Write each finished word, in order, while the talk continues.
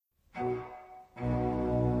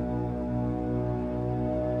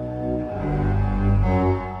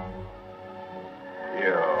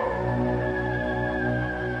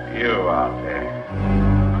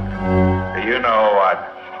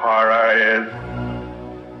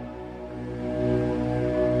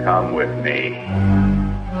Come with me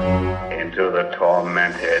into the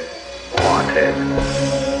tormented, haunted,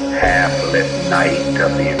 half-lit night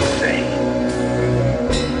of the insane.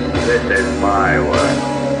 This is my world.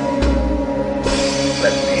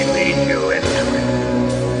 Let me lead you into it.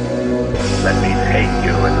 Let me take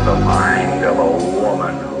you into the mind of a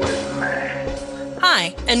woman who is mad.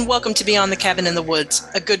 Hi, and welcome to Beyond the Cabin in the Woods,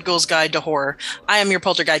 a good girl's guide to horror. I am your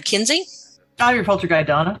poltergeist, Kinsey. I'm your poltergeist,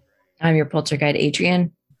 Donna. I'm your poltergeist,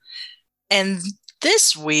 Adrian. And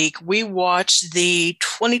this week, we watched the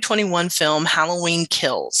 2021 film Halloween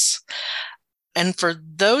Kills. And for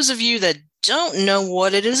those of you that don't know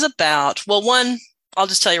what it is about, well, one, I'll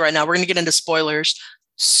just tell you right now, we're going to get into spoilers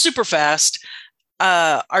super fast.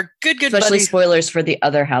 Our good especially buddy, spoilers for the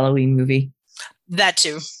other Halloween movie. That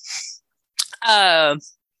too.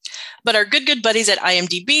 But our good buddies at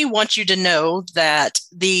IMDb want you to know that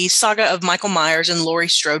the saga of Michael Myers and Laurie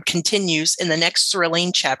Strode continues in the next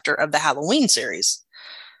thrilling chapter of the Halloween series.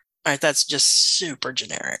 All right, that's just super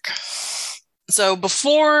generic. So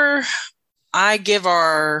before I give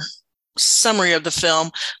our summary of the film,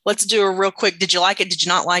 let's do a real quick, did you like it? Did you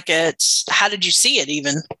not like it? How did you see it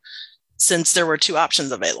even? Since there were two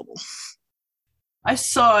options available. I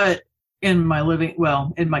saw it in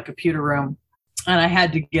my computer room. And I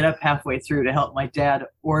had to get up halfway through to help my dad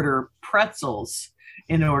order pretzels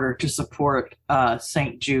in order to support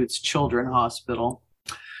St. Jude's Children's Hospital.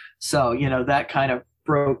 So, that kind of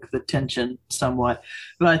broke the tension somewhat.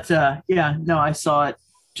 But I saw it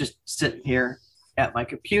just sitting here at my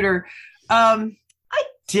computer. I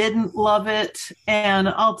didn't love it, and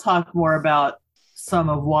I'll talk more about some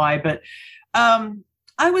of why. But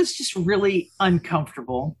I was just really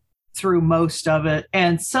uncomfortable through most of it,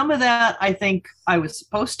 and some of that I think I was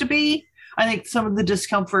supposed to be. I think some of the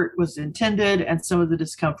discomfort was intended and some of the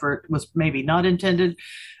discomfort was maybe not intended,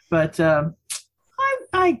 but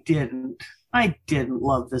I didn't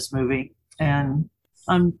love this movie, and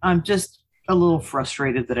I'm just a little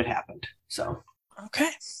frustrated that it happened. So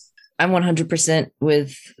okay, I'm 100%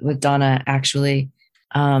 with Donna. Actually,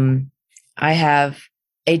 I have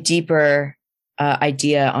a deeper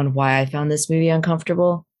idea on why I found this movie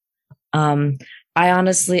uncomfortable. I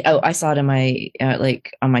honestly, I saw it in my,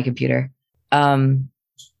 on my computer.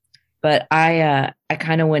 But I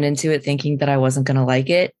kind of went into it thinking that I wasn't going to like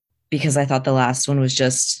it because I thought the last one was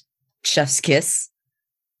just chef's kiss.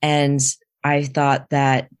 And I thought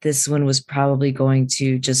that this one was probably going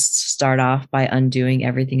to just start off by undoing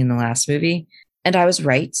everything in the last movie. And I was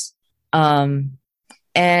right. And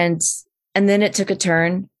then it took a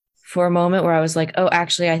turn for a moment where I was like, oh,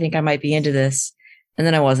 actually, I think I might be into this. And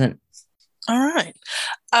then I wasn't. All right.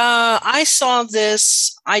 I saw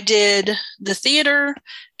this. I did the theater,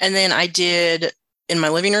 and then I did in my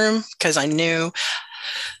living room because I knew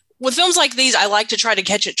with films like these, I like to try to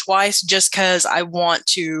catch it twice just because I want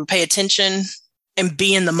to pay attention and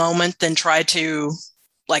be in the moment than try to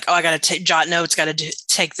I got to jot notes, got to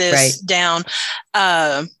take this down.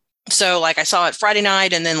 So I saw it Friday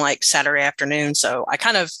night and then Saturday afternoon. So I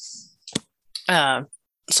kind of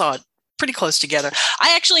saw it pretty close together.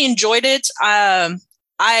 I actually enjoyed it.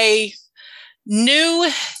 I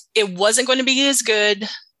knew it wasn't going to be as good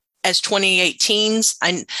as 2018's.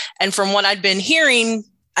 And from what I'd been hearing,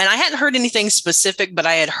 and I hadn't heard anything specific, but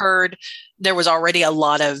I had heard there was already a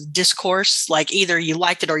lot of discourse, either you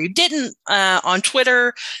liked it or you didn't on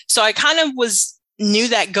Twitter. So I kind of knew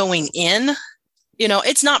that going in.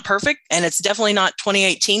 It's not perfect and it's definitely not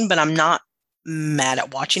 2018, but I'm not mad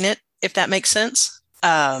at watching it, if that makes sense.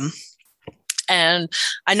 And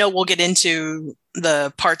I know we'll get into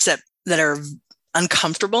the parts that are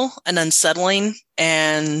uncomfortable and unsettling.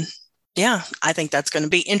 And yeah, I think that's going to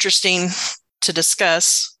be interesting to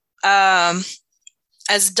discuss.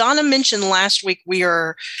 As Donna mentioned last week, we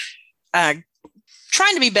are trying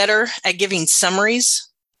to be better at giving summaries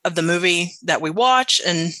of the movie that we watch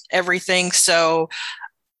and everything. So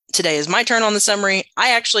today is my turn on the summary.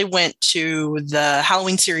 I actually went to the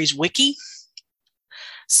Halloween series wiki.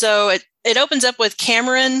 So it opens up with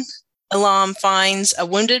Cameron Elam finds a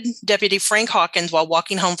wounded Deputy Frank Hawkins while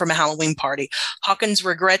walking home from a Halloween party. Hawkins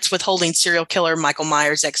regrets withholding serial killer Michael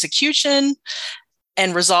Myers' execution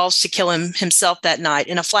and resolves to kill him himself that night.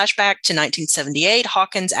 In a flashback to 1978,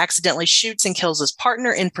 Hawkins accidentally shoots and kills his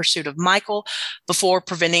partner in pursuit of Michael before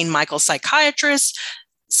preventing Michael's psychiatrist,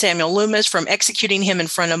 Samuel Loomis, from executing him in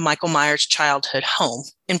front of Michael Myers' childhood home.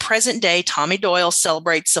 In present day, Tommy Doyle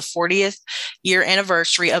celebrates the 40th year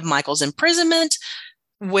anniversary of Michael's imprisonment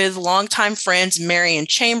with longtime friends Marion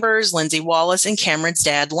Chambers, Lindsay Wallace, and Cameron's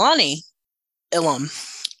dad, Lonnie Elam.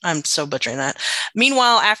 I'm so butchering that.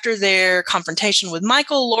 Meanwhile, after their confrontation with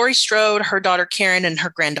Michael, Laurie Strode, her daughter Karen, and her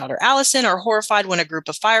granddaughter Allison are horrified when a group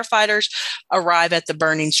of firefighters arrive at the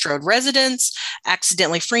burning Strode residence,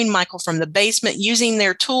 accidentally freeing Michael from the basement. Using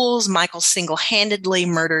their tools, Michael single-handedly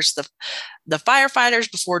murders the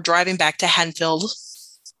firefighters before driving back to Haddonfield,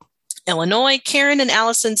 Illinois. Karen and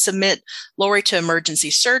Allison submit Laurie to emergency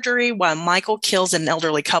surgery while Michael kills an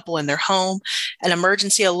elderly couple in their home. An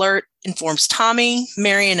emergency alert informs Tommy,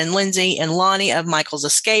 Marion, and Lindsay and Lonnie of Michael's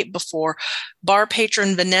escape before bar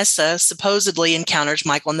patron Vanessa supposedly encounters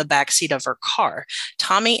Michael in the backseat of her car.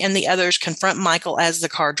 Tommy and the others confront Michael as the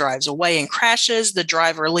car drives away and crashes. The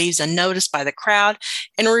driver leaves unnoticed by the crowd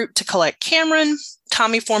en route to collect Cameron.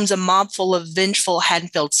 Tommy forms a mob full of vengeful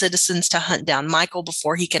Haddonfield citizens to hunt down Michael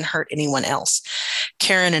before he can hurt anyone else.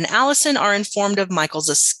 Karen and Allison are informed of Michael's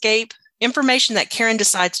escape, information that Karen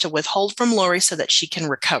decides to withhold from Laurie so that she can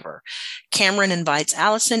recover. Cameron invites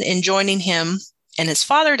Allison in, joining him and his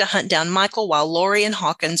father to hunt down Michael while Laurie and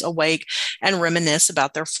Hawkins awake and reminisce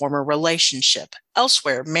about their former relationship.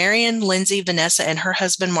 Elsewhere, Marion, Lindsay, Vanessa, and her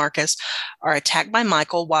husband Marcus are attacked by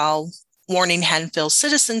Michael while warning Haddonfield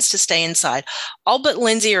citizens to stay inside. All but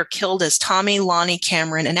Lindsay are killed as Tommy, Lonnie,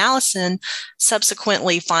 Cameron, and Allison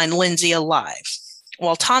subsequently find Lindsay alive.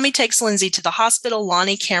 While Tommy takes Lindsay to the hospital,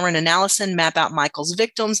 Lonnie, Cameron, and Allison map out Michael's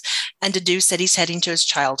victims and deduce that he's heading to his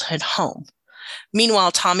childhood home.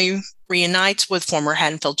 Meanwhile, Tommy reunites with former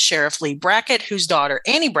Haddonfield Sheriff Lee Brackett, whose daughter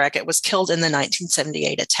Annie Brackett was killed in the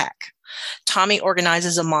 1978 attack. Tommy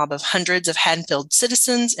organizes a mob of hundreds of Haddonfield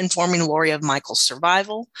citizens, informing Laurie of Michael's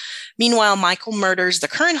survival. Meanwhile, Michael murders the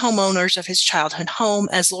current homeowners of his childhood home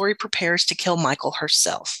as Laurie prepares to kill Michael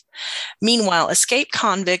herself. Meanwhile, escaped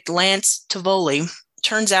convict Lance Tivoli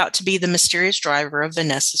turns out to be the mysterious driver of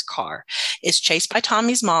Vanessa's car, is chased by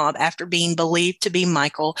Tommy's mob after being believed to be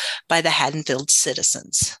Michael by the Haddonfield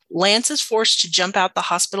citizens. Lance is forced to jump out the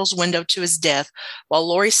hospital's window to his death while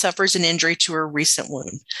Laurie suffers an injury to her recent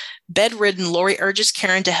wound. Bedridden, Laurie urges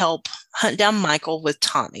Karen to help hunt down Michael with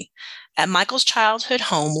Tommy. At Michael's childhood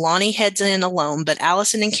home, Lonnie heads in alone, but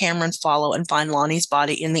Allison and Cameron follow and find Lonnie's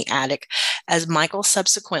body in the attic as Michael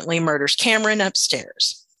subsequently murders Cameron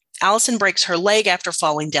upstairs. Allison breaks her leg after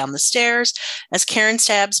falling down the stairs as Karen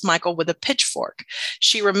stabs Michael with a pitchfork.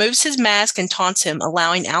 She removes his mask and taunts him,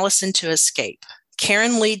 allowing Allison to escape.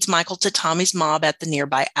 Karen leads Michael to Tommy's mob at the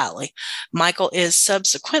nearby alley. Michael is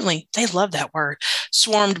subsequently, they love that word,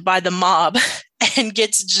 swarmed by the mob and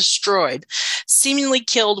gets destroyed, seemingly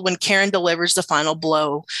killed when Karen delivers the final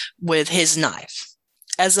blow with his knife.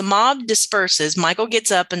 As the mob disperses, Michael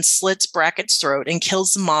gets up and slits Brackett's throat and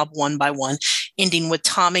kills the mob one by one, ending with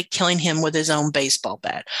Tommy killing him with his own baseball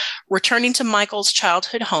bat. Returning to Michael's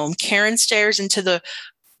childhood home, Karen stares into the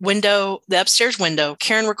upstairs window.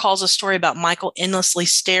 Karen recalls a story about Michael endlessly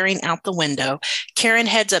staring out the window. Karen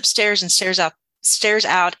heads upstairs and stares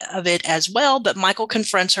out of it as well, but Michael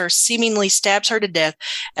confronts her, seemingly stabs her to death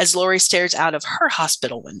as Laurie stares out of her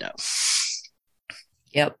hospital window.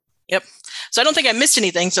 Yep. So I don't think I missed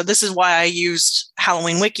anything. So this is why I used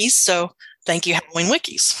Halloween Wikis. So thank you, Halloween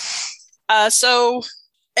Wikis. So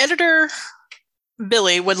editor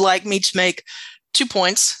Billy would like me to make 2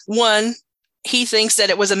 points. One, he thinks that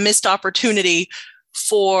it was a missed opportunity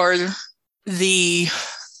for the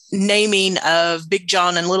naming of Big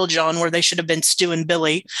John and Little John, where they should have been Stu and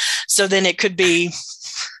Billy. So then it could be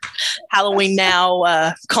Halloween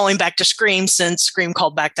Now, calling back to Scream, since Scream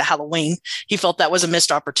called back to Halloween. He felt that was a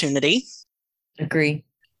missed opportunity. Agree.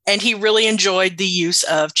 And he really enjoyed the use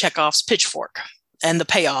of Chekhov's pitchfork and the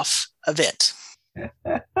payoff of it.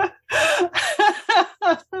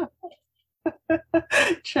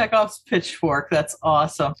 Chekhov's pitchfork. That's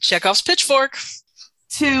awesome. Chekhov's pitchfork.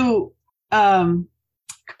 To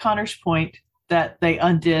Connor's point that they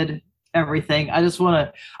undid everything. I just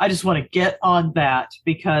want to get on that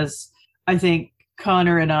because I think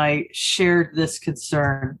Connor and I shared this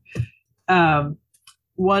concern.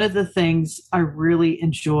 One of the things I really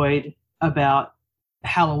enjoyed about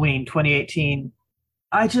Halloween 2018,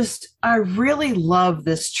 I really love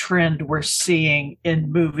this trend we're seeing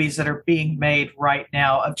in movies that are being made right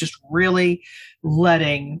now of just really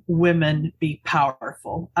letting women be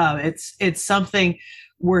powerful. It's something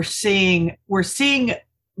we're seeing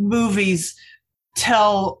movies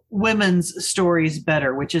tell women's stories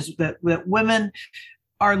better, which is that women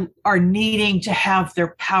are needing to have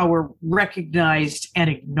their power recognized and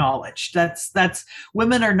acknowledged. That's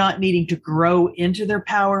women are not needing to grow into their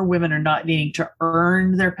power. Women are not needing to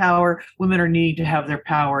earn their power. Women are needing to have their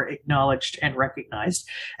power acknowledged and recognized.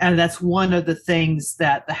 And that's one of the things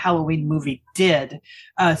that the Halloween movie did.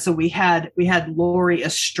 So we had Laurie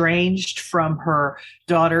estranged from her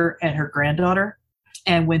daughter and her granddaughter.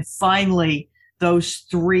 And when finally those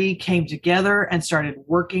three came together and started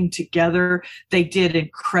working together, they did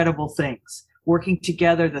incredible things. Working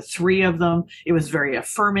together, the three of them, it was very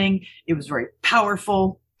affirming, it was very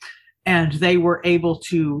powerful, and they were able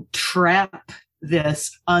to trap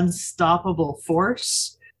this unstoppable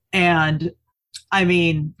force. And I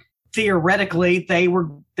mean, theoretically, they were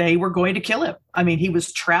going to kill him. I mean, he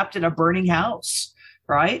was trapped in a burning house,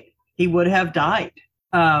 right? He would have died.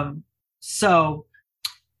 So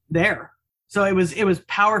it was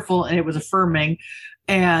powerful and it was affirming.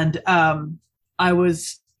 And I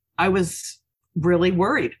was really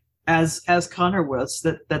worried, as Connor was,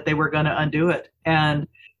 that they were going to undo it. And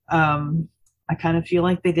I kind of feel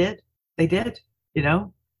like they did. They did,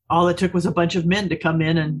 all it took was a bunch of men to come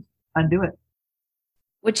in and undo it.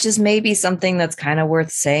 Which is maybe something that's kind of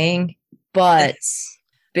worth saying, but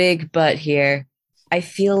big but here. I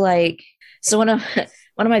feel like, so one of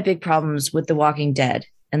my big problems with The Walking Dead,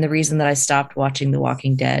 and the reason that I stopped watching The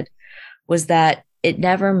Walking Dead, was that it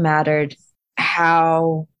never mattered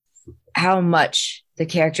how much the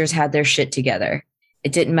characters had their shit together.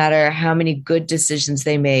 It didn't matter how many good decisions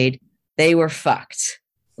they made. They were fucked.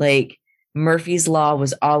 Like, Murphy's Law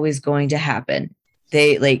was always going to happen.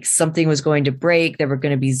 Something was going to break. There were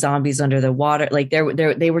going to be zombies under the water. Like,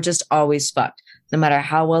 they were just always fucked. No matter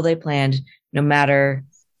how well they planned, no matter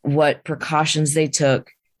what precautions they took,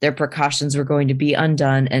 their precautions were going to be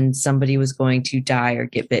undone and somebody was going to die or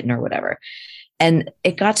get bitten or whatever. And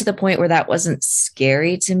it got to the point where that wasn't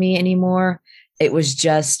scary to me anymore. It was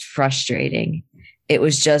just frustrating. It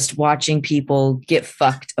was just watching people get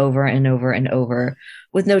fucked over and over and over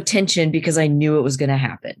with no tension, because I knew it was going to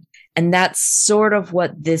happen. And that's sort of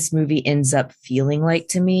what this movie ends up feeling like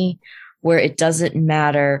to me, where it doesn't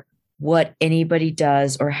matter what anybody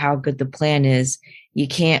does or how good the plan is. You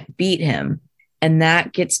can't beat him. And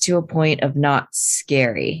that gets to a point of not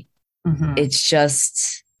scary. Mm-hmm. It's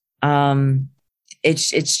just,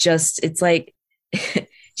 it's like,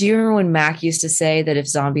 do you remember when Mac used to say that if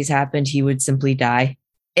zombies happened, he would simply die?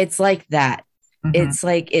 It's like that. Mm-hmm. It's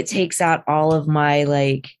like, it takes out all of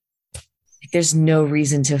my, there's no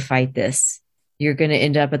reason to fight this. You're going to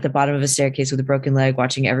end up at the bottom of a staircase with a broken leg,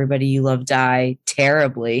 watching everybody you love die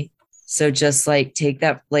terribly. So just take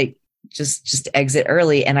that, just exit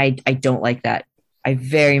early. And I don't like that. I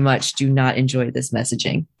very much do not enjoy this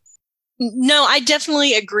messaging. No, I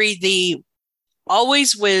definitely agree.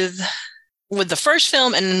 Always with the first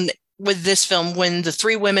film and with this film, when the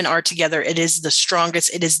three women are together, it is the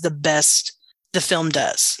strongest. It is the best the film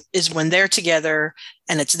does, is when they're together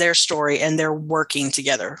and it's their story and they're working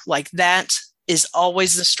together. Like, that is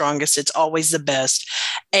always the strongest. It's always the best.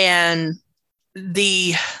 And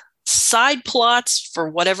the side plots, for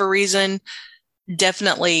whatever reason,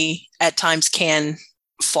 definitely at times can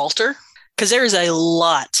falter, because there is a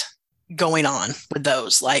lot going on with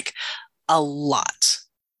those, like a lot.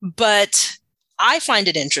 But I find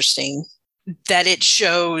it interesting that it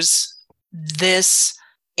shows this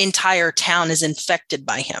entire town is infected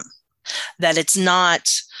by him, that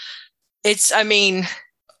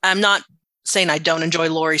I'm not saying I don't enjoy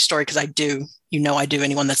Laurie's story, because I do, I do,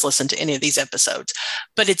 anyone that's listened to any of these episodes,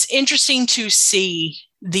 but it's interesting to see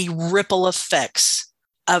the ripple effects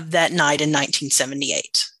of that night in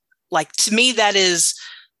 1978. Like, to me, that is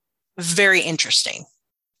very interesting.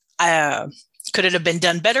 Could it have been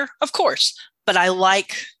done better? Of course. But I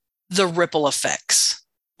like the ripple effects,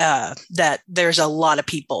 that there's a lot of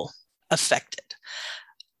people affected.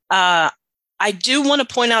 I do want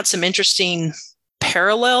to point out some interesting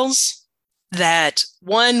parallels. That,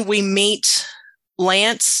 one, we meet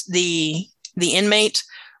Lance, the inmate.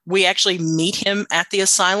 We actually meet him at the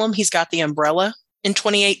asylum. He's got the umbrella in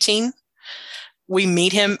 2018. We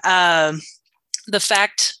meet him. The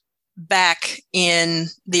fact, back in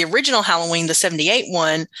the original Halloween, the 78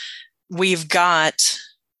 one, we've got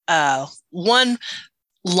one,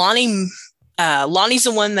 Lonnie's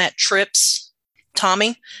the one that trips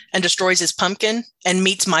Tommy and destroys his pumpkin and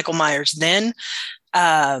meets Michael Myers. Then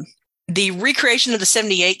the recreation of the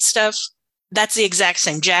 78 stuff, that's the exact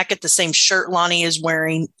same jacket, the same shirt Lonnie is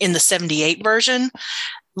wearing in the 78 version.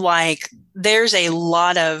 Like, there's a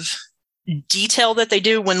lot of detail that they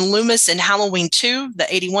do when Loomis in Halloween 2,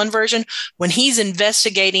 the 81 version, when he's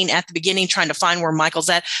investigating at the beginning, trying to find where Michael's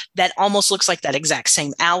at, that almost looks like that exact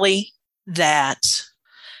same alley that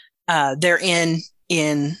they're in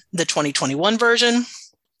the 2021 version,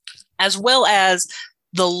 as well as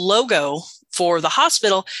the logo for the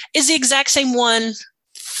hospital is the exact same one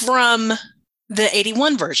from the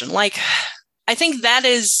 81 version. Like, I think that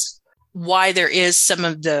is why there is some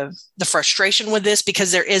of the frustration with this,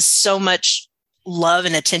 because there is so much love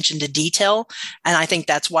and attention to detail. And I think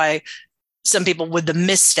that's why some people with the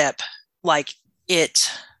misstep, like it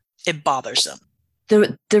bothers them.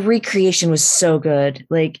 The recreation was so good.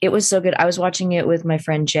 Like, it was so good. I was watching it with my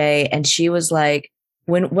friend Jay, and she was like,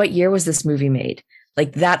 what year was this movie made?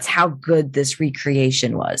 Like, that's how good this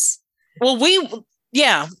recreation was. Well,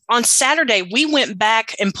 on Saturday, we went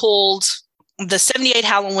back and pulled the 78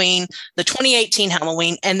 Halloween, the 2018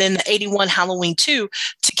 Halloween, and then the 81 Halloween 2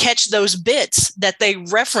 to catch those bits that they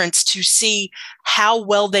referenced to see how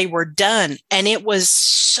well they were done. And it was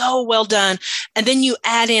so well done. And then you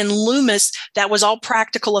add in Loomis, that was all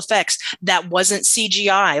practical effects. That wasn't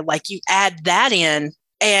CGI. Like, you add that in,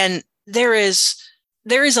 and there is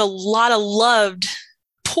a lot of love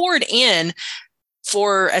poured in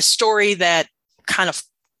for a story that kind of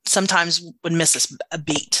sometimes would miss a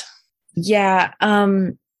beat. Yeah.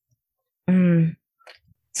 So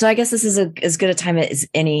I guess this is as good a time as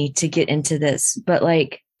any to get into this, but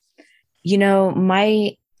like, you know,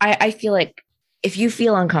 I feel like if you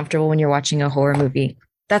feel uncomfortable when you're watching a horror movie,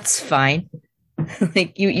 that's fine.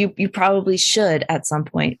 Like you probably should at some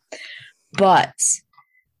point, but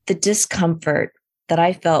the discomfort that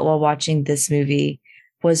I felt while watching this movie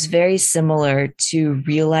was very similar to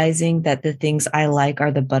realizing that the things I like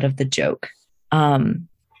are the butt of the joke.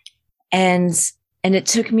 And it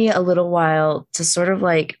took me a little while to sort of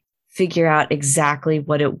like figure out exactly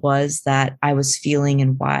what it was that I was feeling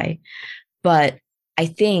and why. But I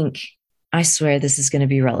swear this is going to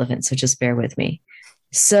be relevant, so just bear with me.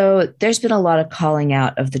 So there's been a lot of calling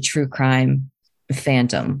out of the true crime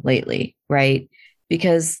fandom lately, right?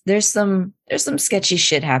 Because there's some sketchy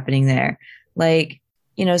shit happening there. Like,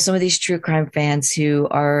 you know, some of these true crime fans who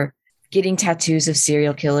are getting tattoos of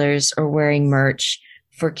serial killers or wearing merch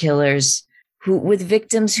for killers with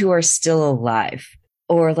victims who are still alive,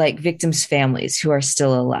 or like victims' families who are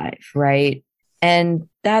still alive, right? And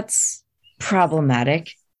that's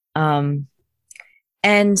problematic. And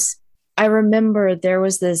I remember there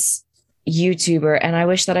was this YouTuber, and I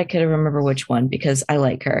wish that I could remember which one because I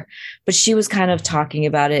like her, but she was kind of talking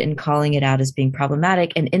about it and calling it out as being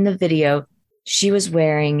problematic. And in the video, she was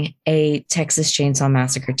wearing a Texas Chainsaw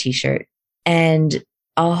Massacre t-shirt, and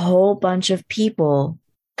a whole bunch of people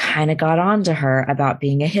kind of got on to her about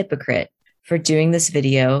being a hypocrite for doing this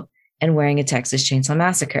video and wearing a Texas Chainsaw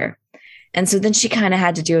Massacre. And so then she kind of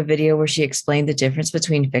had to do a video where she explained the difference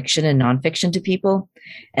between fiction and nonfiction to people,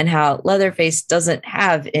 and how Leatherface doesn't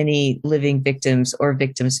have any living victims or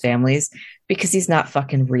victims' families because he's not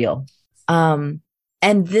fucking real. And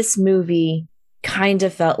this movie kind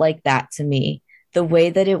of felt like that to me. The way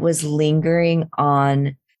that it was lingering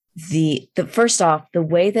on the first off, the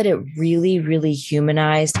way that it really, really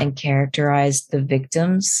humanized and characterized the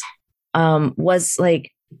victims was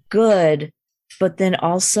like good, but then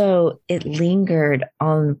also it lingered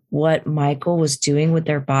on what Michael was doing with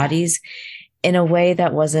their bodies in a way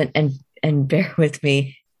that wasn't, and bear with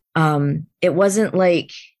me, it wasn't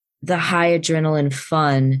like the high adrenaline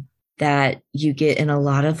fun that you get in a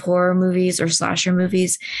lot of horror movies or slasher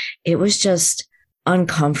movies. It was just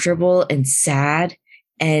uncomfortable and sad.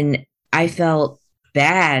 And I felt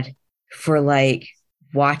bad for like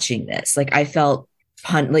watching this. Like I felt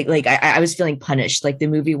I was feeling punished. Like the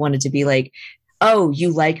movie wanted to be like, oh,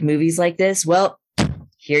 you like movies like this? Well,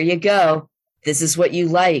 here you go. This is what you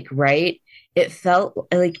like, right? It felt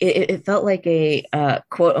like it felt like a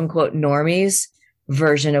quote unquote normies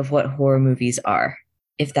version of what horror movies are,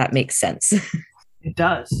 if that makes sense. It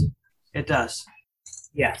does. It does.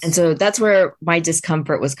 Yes. And so that's where my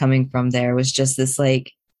discomfort was coming from. There was just this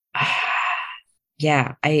like,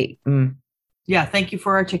 yeah, yeah. Thank you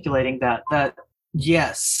for articulating that.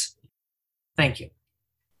 Yes. Thank you.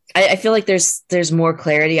 I feel like there's more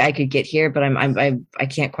clarity I could get here, but I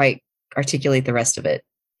can't quite articulate the rest of it.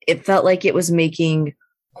 It felt like it was making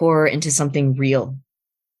horror into something real.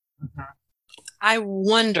 Mm-hmm. I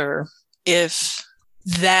wonder if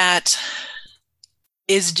that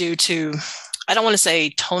is due to, I don't want to say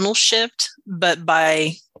tonal shift, but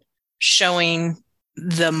by showing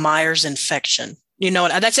the Myers infection. You know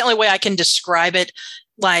what? That's the only way I can describe it,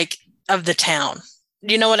 like, of the town.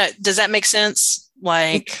 You know what? Does that make sense?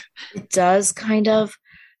 Like, it does kind of,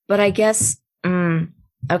 But I guess,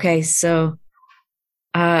 okay, so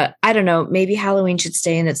I don't know. Maybe Halloween should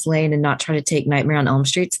stay in its lane and not try to take Nightmare on Elm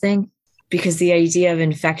Street's thing, because the idea of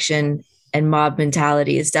infection and mob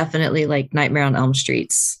mentality is definitely like Nightmare on Elm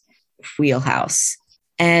Street's wheelhouse.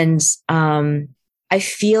 And I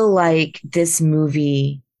feel like this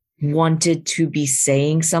movie wanted to be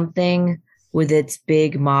saying something with its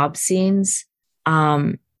big mob scenes,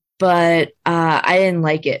 but I didn't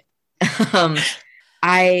like it.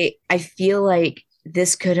 I feel like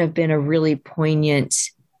this could have been a really poignant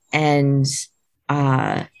and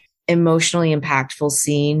emotionally impactful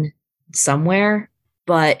scene somewhere.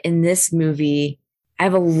 But in this movie, I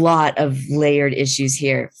have a lot of layered issues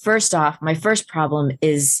here. First off, my first problem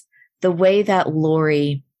is the way that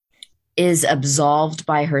Laurie is absolved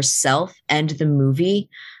by herself and the movie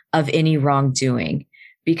of any wrongdoing.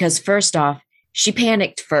 Because first off, she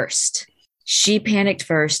panicked first. She panicked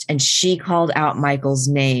first and she called out Michael's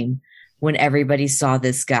name when everybody saw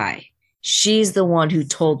this guy. She's the one who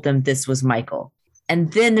told them this was Michael.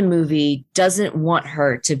 And then the movie doesn't want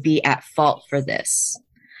her to be at fault for this.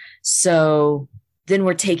 So then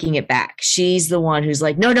we're taking it back. She's the one who's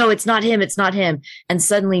like, no, it's not him. It's not him. And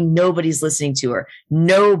suddenly nobody's listening to her.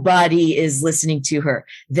 Nobody is listening to her.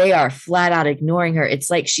 They are flat out ignoring her. It's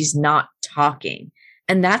like she's not talking.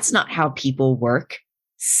 And that's not how people work.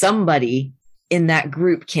 Somebody in that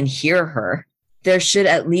group can hear her. There should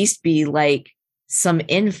at least be like some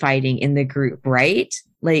infighting in the group, right?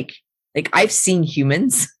 Like I've seen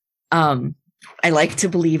humans. I like to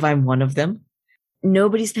believe I'm one of them.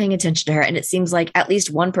 Nobody's paying attention to her. And it seems like at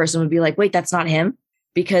least one person would be like, wait, that's not him.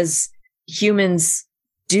 Because humans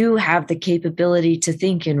do have the capability to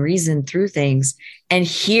think and reason through things and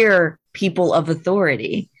hear people of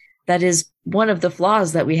authority. That is one of the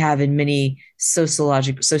flaws that we have in many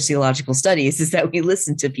sociological studies, is that we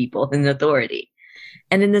listen to people in authority.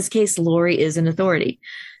 And in this case, Laurie is an authority.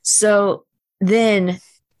 So then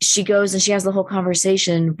she goes and she has the whole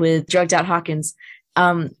conversation with drugged out Hawkins,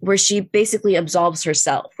 where she basically absolves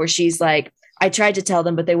herself, where she's like, I tried to tell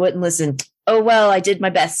them, but they wouldn't listen. Oh, well, I did my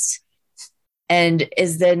best. And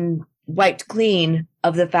is then wiped clean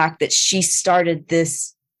of the fact that she started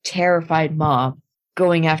this terrified mob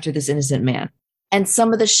going after this innocent man. And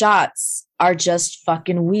some of the shots are just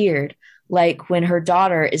fucking weird. Like when her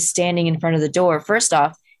daughter is standing in front of the door. First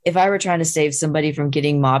off, if I were trying to save somebody from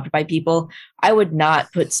getting mobbed by people, I would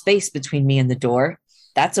not put space between me and the door.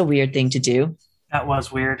 That's a weird thing to do. That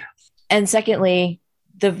was weird. And secondly,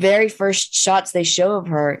 the very first shots they show of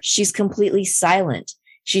her, she's completely silent.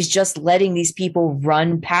 She's just letting these people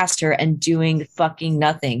run past her and doing fucking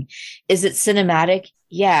nothing. Is it cinematic?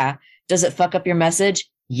 Yeah. Does it fuck up your message?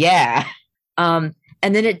 Yeah. And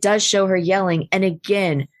then it does show her yelling. And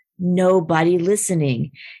again, nobody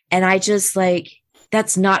listening. And I just like,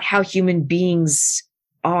 that's not how human beings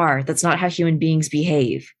are. That's not how human beings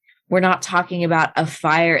behave. We're not talking about a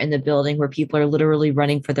fire in the building where people are literally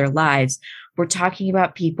running for their lives. We're talking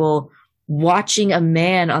about people watching a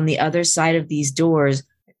man on the other side of these doors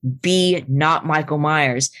be not Michael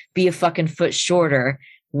Myers, be a fucking foot shorter,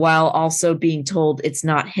 while also being told it's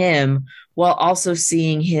not him, while also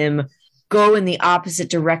seeing him go in the opposite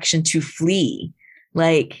direction to flee.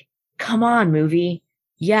 Like, come on, movie.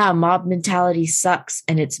 Yeah, mob mentality sucks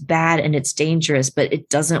and it's bad and it's dangerous, but it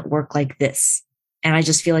doesn't work like this. And I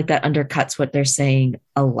just feel like that undercuts what they're saying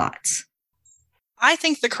a lot. I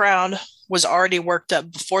think the crowd was already worked up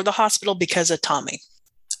before the hospital because of Tommy.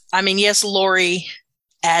 I mean, yes, Laurie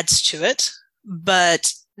adds to it,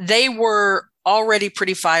 but they were already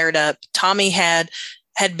pretty fired up. Tommy had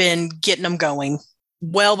been getting them going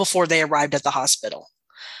well before they arrived at the hospital.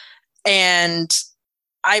 And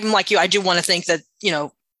I'm like you, I do want to think that,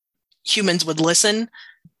 humans would listen,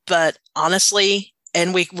 but honestly,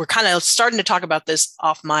 and we're kind of starting to talk about this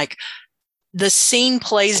off mic, the scene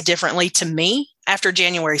plays differently to me after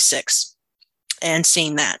January 6th and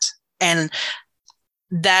seeing that. And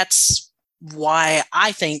that's why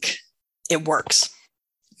I think it works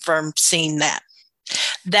from seeing that.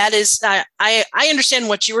 That is, I understand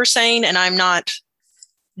what you were saying, and I'm not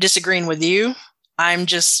disagreeing with you. I'm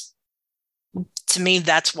just, to me,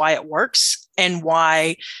 that's why it works and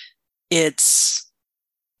why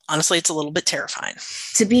honestly, it's a little bit terrifying.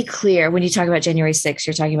 To be clear, when you talk about January 6th,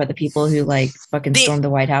 you're talking about the people who fucking stormed the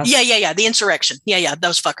White House. Yeah. The insurrection. Yeah.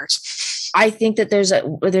 Those fuckers. I think that there's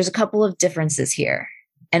a couple of differences here.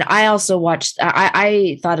 And I also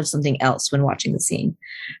I thought of something else when watching the scene.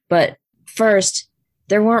 But first,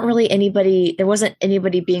 there wasn't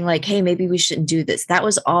anybody being like, hey, maybe we shouldn't do this. That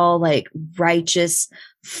was all like righteous,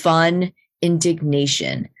 fun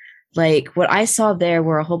indignation. Like what I saw there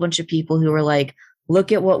were a whole bunch of people who were like,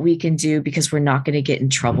 look at what we can do because we're not going to get in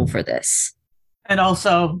trouble for this. And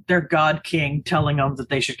also their God King telling them that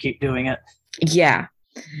they should keep doing it. Yeah.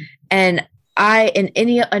 And in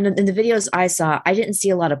the videos I saw, I didn't see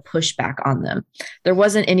a lot of pushback on them. There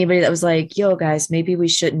wasn't anybody that was like, yo, guys, maybe we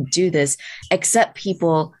shouldn't do this, except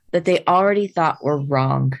people that they already thought were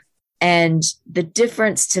wrong. And the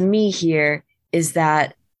difference to me here is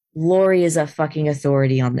that Laurie is a fucking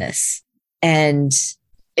authority on this. And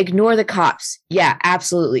ignore the cops. Yeah,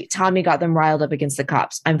 absolutely. Tommy got them riled up against the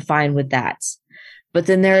cops. I'm fine with that. But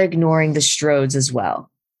then they're ignoring the Strodes as well.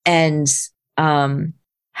 And I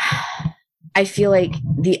feel like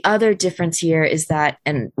the other difference here is that,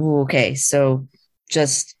 okay, so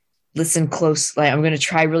just listen closely. I'm going to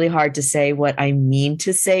try really hard to say what I mean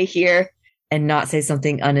to say here and not say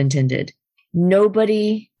something unintended.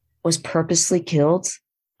 Nobody was purposely killed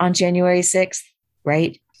on January 6th,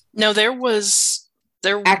 right? No, there was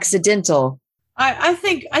accidental. I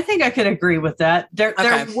think I could agree with that. There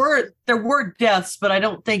were deaths, but I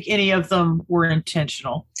don't think any of them were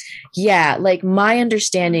intentional. Yeah, like my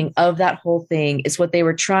understanding of that whole thing is what they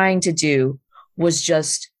were trying to do was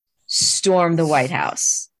just storm the White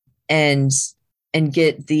House and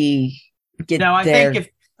get Now I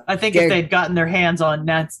think if they'd gotten their hands on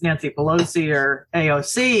Nancy Pelosi or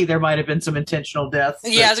AOC, there might have been some intentional deaths.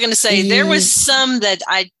 Yeah, I was going to say there was some that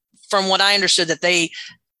from what I understood, that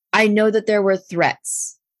I know that there were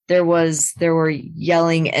threats. There were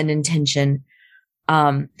yelling and intention,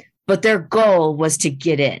 but their goal was to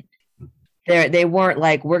get in. They weren't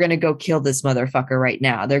like, we're going to go kill this motherfucker right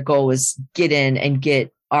now. Their goal was get in and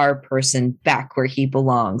get our person back where he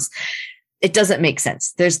belongs. It doesn't make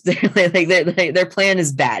sense. Their plan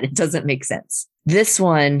is bad. It doesn't make sense. This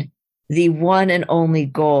one, the one and only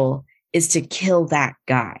goal is to kill that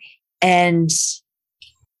guy. And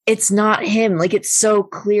it's not him. Like, it's so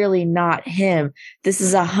clearly not him. This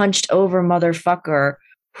is a hunched over motherfucker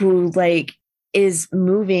who like is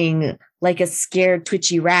moving like a scared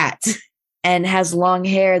twitchy rat and has long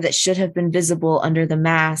hair that should have been visible under the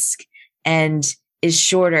mask and is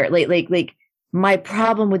shorter. Like my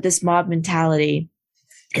problem with this mob mentality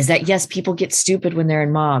is that, yes, people get stupid when they're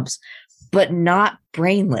in mobs, but not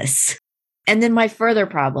brainless. And then my further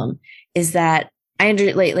problem is that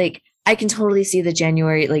I can totally see the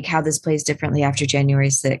January, like how this plays differently after January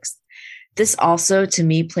 6th. This also, to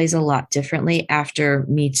me, plays a lot differently after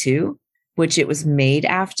Me Too, which it was made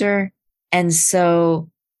after. And so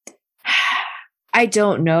I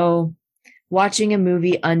don't know, watching a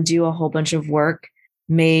movie undo a whole bunch of work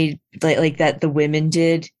made like that the women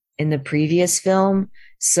did in the previous film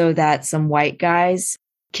so that some white guys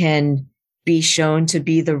can be shown to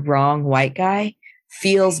be the wrong white guy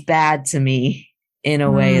feels bad to me in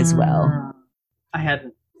a way as well. I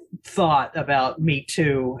hadn't thought about Me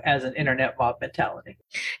Too as an internet mob mentality.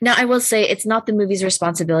 Now, I will say it's not the movie's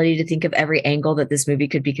responsibility to think of every angle that this movie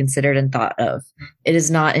could be considered and thought of. It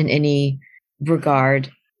is not in any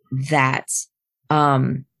regard that.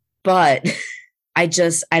 But I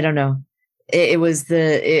don't know.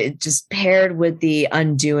 It just paired with the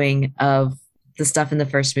undoing of the stuff in the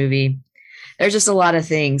first movie. There's just a lot of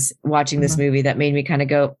things watching this movie that made me kind of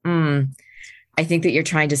go, I think that you're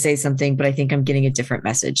trying to say something, but I think I'm getting a different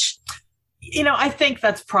message. I think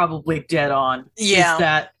that's probably dead on. Yeah. Is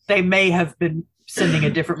that they may have been sending a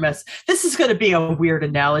different message. This is going to be a weird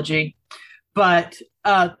analogy, but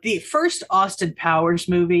the first Austin Powers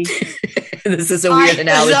movie. This is a weird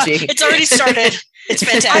analogy. It's already started. It's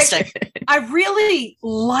fantastic. I really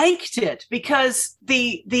liked it because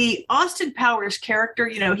the Austin Powers character,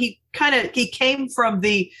 he came from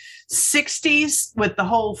the 60s with the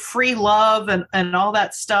whole free love and all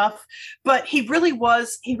that stuff, but he really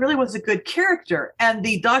was a good character. And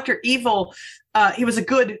the Dr. Evil, he was a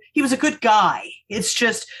good guy. It's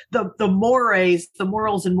just the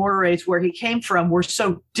morals and mores where he came from were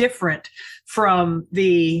so different from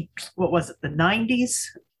the 90s.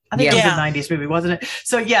 I think it was a 90s movie, wasn't it?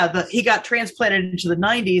 So yeah, he got transplanted into the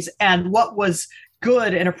 90s, and what was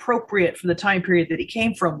good and appropriate for the time period that he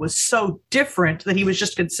came from was so different that he was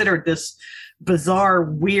just considered this bizarre,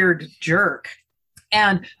 weird jerk.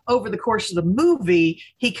 And over the course of the movie,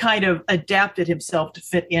 he kind of adapted himself to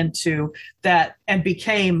fit into that and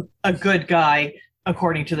became a good guy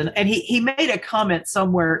according to and he made a comment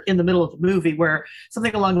somewhere in the middle of the movie where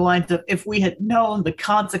something along the lines of, if we had known the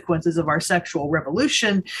consequences of our sexual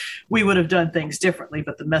revolution, we would have done things differently,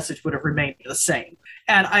 but the message would have remained the same.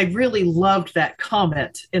 And I really loved that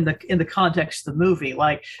comment in the context of the movie.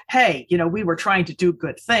 Like, hey, we were trying to do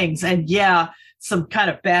good things, and some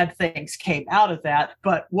kind of bad things came out of that,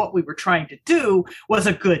 but what we were trying to do was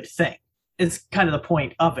a good thing. is kind of the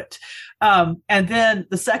point of it. And then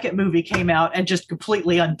the second movie came out and just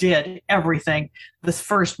completely undid everything this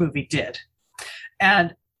first movie did.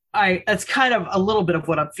 And it's kind of a little bit of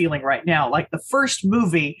what I'm feeling right now. Like the first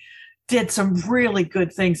movie did some really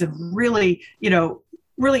good things and really,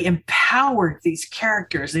 really empowered these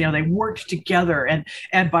characters. They worked together,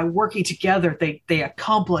 and by working together, they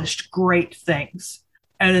accomplished great things.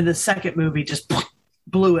 And then the second movie just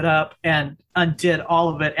blew it up and undid all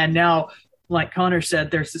of it. And now, like Connor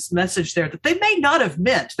said, there's this message there that they may not have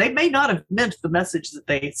meant. They may not have meant the message that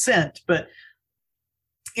they sent, but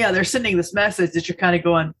yeah, they're sending this message that you're kind of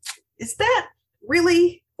going, is that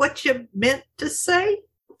really what you meant to say?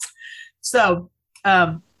 So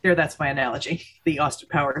that's my analogy, the Austin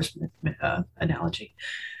Powers analogy.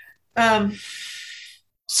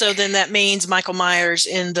 So then that means Michael Myers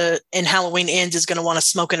in Halloween Ends is going to want to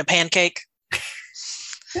smoke in a pancake.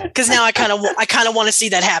 Because now I kind of want to see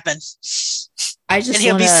that happen. I just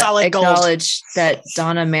want to acknowledge that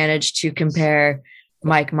Donna managed to compare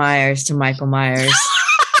Mike Myers to Michael Myers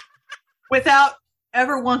without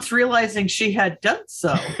ever once realizing she had done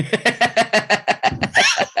so.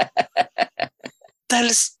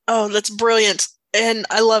 That's brilliant, and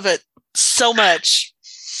I love it so much.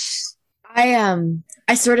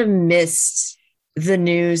 I sort of missed the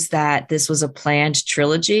news that this was a planned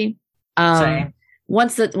trilogy. Same.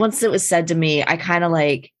 Once it was said to me, I kind of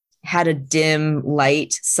like had a dim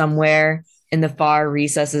light somewhere in the far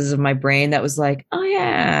recesses of my brain that was like, oh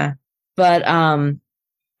yeah. But I'm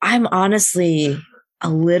honestly a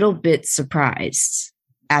little bit surprised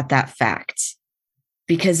at that fact,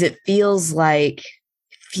 because it feels like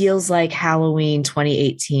Halloween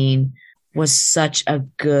 2018 was such a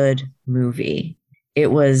good movie. It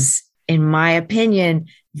was, in my opinion,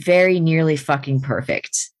 very nearly fucking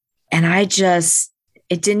perfect. And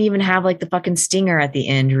it didn't even have like the fucking stinger at the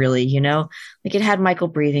end, really, like it had Michael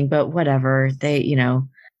breathing, but whatever.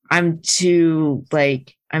 I'm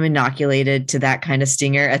inoculated to that kind of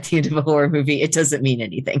stinger at the end of a horror movie. It doesn't mean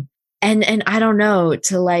anything. And I don't know,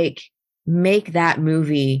 to like make that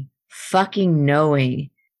movie fucking knowing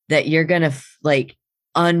that you're going to like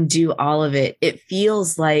undo all of it. It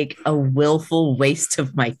feels like a willful waste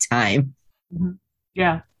of my time. Mm-hmm.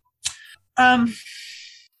 Yeah.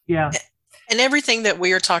 Yeah. And everything that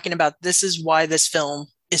we are talking about, this is why this film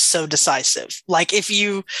is so decisive. Like if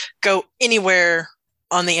you go anywhere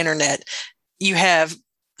on the internet, you have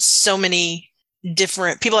so many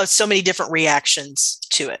different people have so many different reactions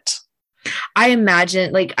to it. I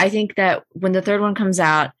imagine, I think that when the third one comes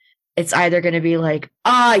out, it's either going to be like,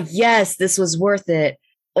 yes, this was worth it.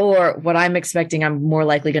 Or what I'm expecting I'm more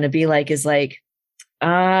likely going to be like is like,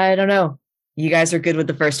 I don't know. You guys are good with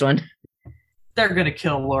the first one. They're going to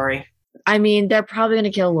kill Laurie. I mean, they're probably going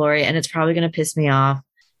to kill Laurie, and it's probably going to piss me off.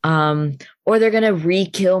 Or they're going to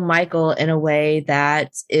re-kill Michael in a way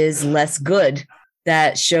that is less good,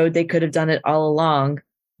 that showed they could have done it all along.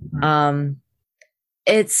 I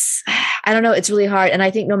don't know. It's really hard. And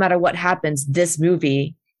I think no matter what happens, this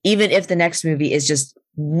movie, even if the next movie is just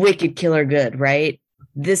wicked killer good, right?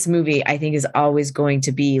 This movie, I think, is always going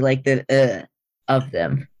to be like the of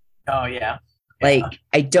them. Oh, yeah.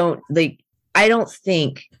 I don't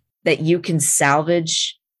think that you can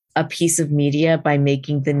salvage a piece of media by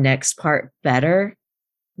making the next part better.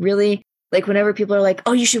 Really? Like whenever people are like,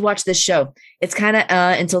 oh, you should watch this show. It's kind of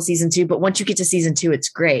until season 2. But once you get to season 2, it's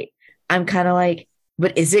great. I'm kind of like,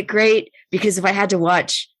 but is it great? Because if I had to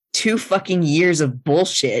watch 2 fucking years of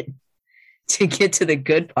bullshit to get to the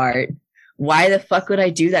good part, why the fuck would I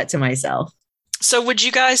do that to myself? So would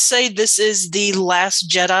you guys say this is the last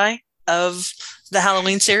Jedi of the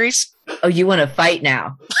Halloween series? Oh, you want to fight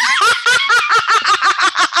now?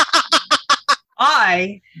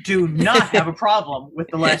 I do not have a problem with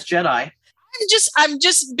The Last Jedi. I'm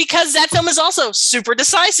just because that film is also super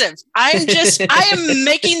decisive. I am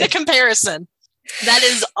making the comparison. That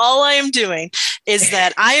is all I am doing, is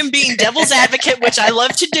that I am being devil's advocate, which I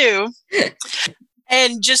love to do,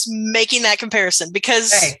 and just making that comparison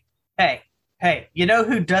because Hey, you know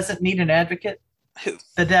who doesn't need an advocate? Who?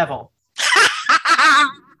 The devil.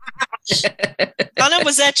 Donna,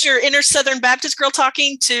 was that your inner Southern Baptist girl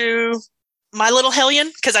talking to My Little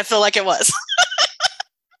Hellion? Because I feel like it was.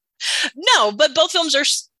 No, but both films are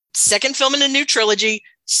second film in a new trilogy,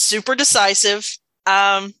 super decisive.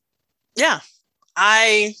 Yeah,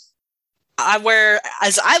 I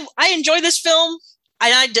enjoy this film.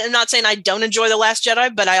 I'm not saying I don't enjoy The Last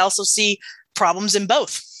Jedi, but I also see problems in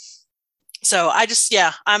both. So I'm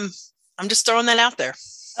just throwing that out there.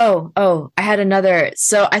 Oh, I had another.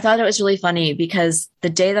 So I thought it was really funny because the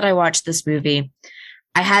day that I watched this movie,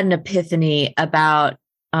 I had an epiphany about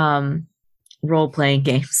role-playing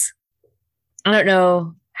games. I don't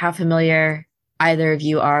know how familiar either of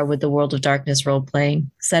you are with the World of Darkness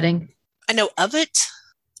role-playing setting. I know of it.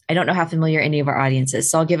 I don't know how familiar any of our audience is,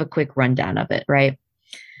 so I'll give a quick rundown of it, right?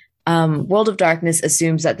 World of Darkness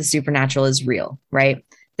assumes that the supernatural is real, right?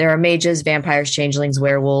 There are mages, vampires, changelings,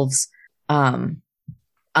 werewolves,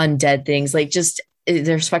 undead things. Like, just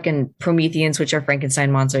there's fucking Prometheans, which are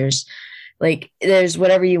Frankenstein monsters. Like, there's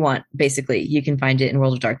whatever you want, basically. You can find it in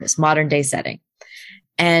World of Darkness, modern day setting.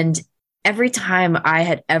 And every time I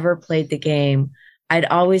had ever played the game, I'd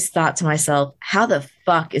always thought to myself, how the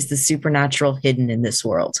fuck is the supernatural hidden in this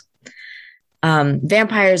world?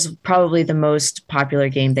 Vampires, probably the most popular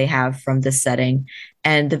game they have from this setting.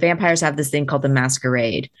 And the vampires have this thing called the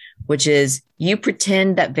masquerade, which is you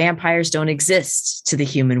pretend that vampires don't exist to the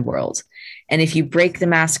human world. And if you break the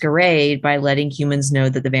masquerade by letting humans know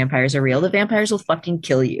that the vampires are real, the vampires will fucking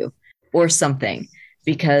kill you or something,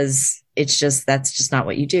 because that's just not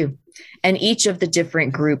what you do. And each of the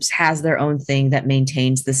different groups has their own thing that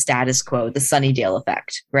maintains the status quo, the Sunnydale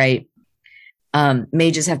effect, right?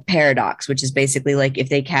 Mages have paradox, which is basically like if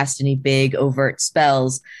they cast any big overt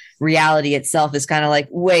spells, reality itself is kind of like,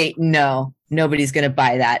 wait, no, nobody's going to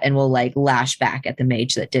buy that, and will like lash back at the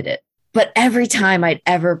mage that did it. But every time I'd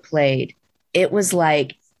ever played, it was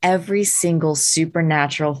like every single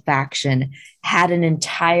supernatural faction had an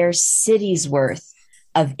entire city's worth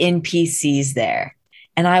of NPCs there.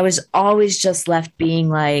 And I was always just left being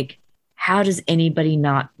like, how does anybody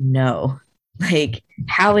not know? Like,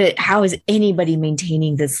 how is anybody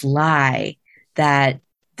maintaining this lie that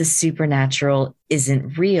the supernatural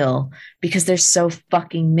isn't real? Because there's so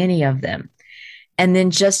fucking many of them. And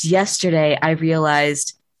then just yesterday, I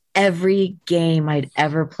realized every game I'd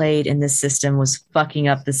ever played in this system was fucking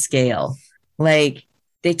up the scale. Like,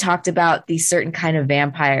 they talked about these certain kind of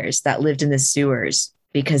vampires that lived in the sewers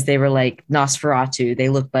because they were like Nosferatu. They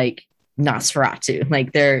looked like Nosferatu.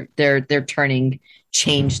 Like their turning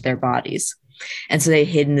changed their bodies. And so they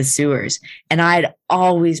hid in the sewers. And I'd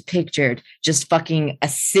always pictured just fucking a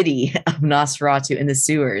city of Nosferatu in the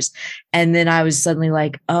sewers. And then I was suddenly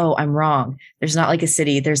like, oh, I'm wrong. There's not like a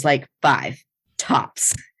city. There's like 5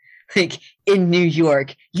 tops. Like in New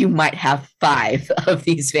York, you might have 5 of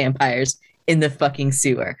these vampires in the fucking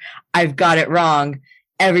sewer. I've got it wrong.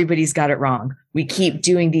 Everybody's got it wrong. We keep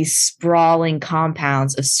doing these sprawling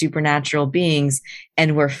compounds of supernatural beings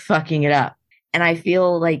and we're fucking it up. And I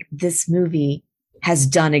feel like this movie has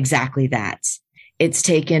done exactly that. It's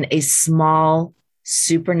taken a small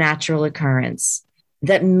supernatural occurrence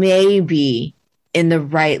that maybe in the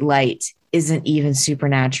right light isn't even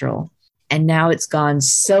supernatural. And now it's gone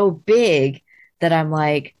so big that I'm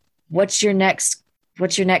like, what's your next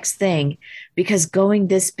thing? Because going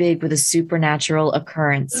this big with a supernatural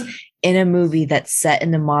occurrence in a movie that's set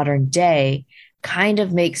in the modern day kind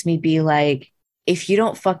of makes me be like, if you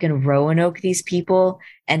don't fucking Roanoke these people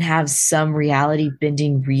and have some reality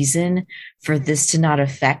bending reason for this to not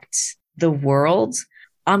affect the world,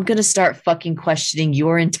 I'm going to start fucking questioning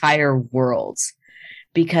your entire world,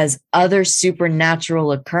 because other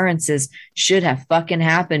supernatural occurrences should have fucking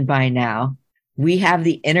happened by now. We have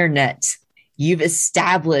the internet. You've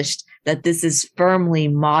established that this is firmly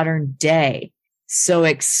modern day. So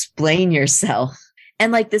explain yourself.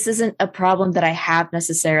 And like, this isn't a problem that I have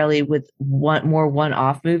necessarily with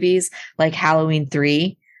one-off movies like Halloween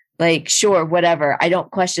 3. Like, sure, whatever. I don't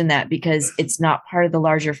question that because it's not part of the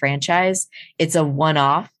larger franchise. It's a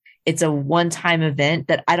one-off. It's a one-time event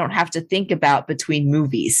that I don't have to think about between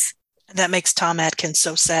movies. That makes Tom Atkins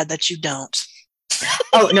so sad that you don't.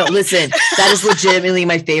 Oh, no, listen, that is legitimately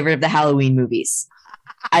my favorite of the Halloween movies.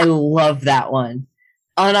 I love that one.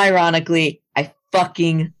 Unironically, I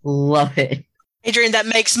fucking love it. Adrian, that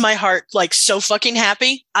makes my heart like so fucking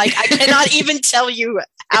happy. I cannot even tell you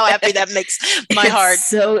how happy that makes my heart.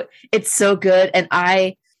 It's so good. And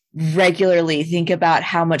I regularly think about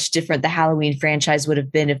how much different the Halloween franchise would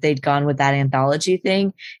have been if they'd gone with that anthology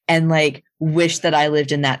thing, and like wish that I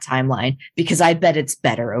lived in that timeline, because I bet it's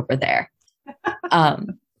better over there.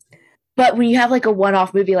 But when you have like a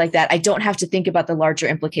one-off movie like that, I don't have to think about the larger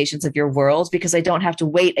implications of your world, because I don't have to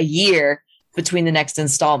wait a year between the next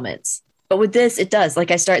installments. But with this, it does. Like,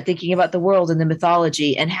 I start thinking about the world and the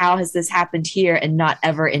mythology and how has this happened here and not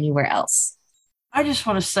ever anywhere else. I just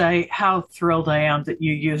want to say how thrilled I am that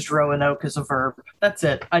you used Roanoke as a verb. That's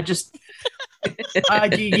it.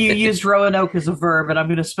 You used Roanoke as a verb, and I'm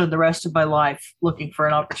going to spend the rest of my life looking for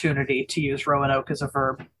an opportunity to use Roanoke as a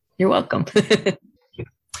verb. You're welcome.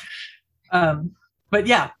 But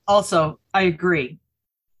yeah, also, I agree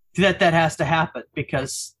that has to happen,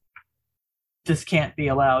 because this can't be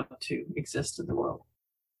allowed to exist in the world.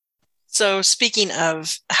 So speaking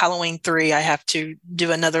of Halloween 3, I have to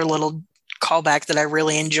do another little callback that I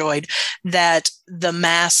really enjoyed, that the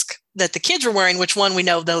mask that the kids were wearing, which one we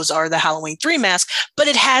know those are the Halloween 3 masks, but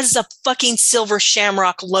it has a fucking silver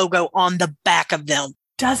shamrock logo on the back of them.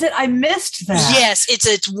 Does it? I missed that. Yes,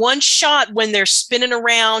 it's one shot when they're spinning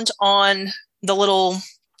around on the little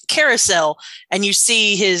carousel and you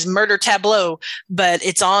see his murder tableau, but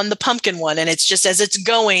it's on the pumpkin one, and it's just as it's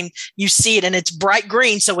going, you see it, and it's bright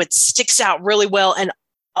green, so it sticks out really well. And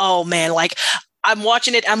oh man, like I'm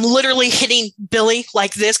watching it, I'm literally hitting Billy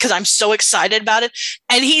like this because I'm so excited about it,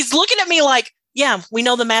 and he's looking at me like, yeah, we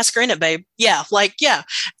know the mask are in it, babe. Yeah, like yeah.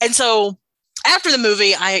 And so after the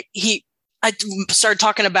movie, I started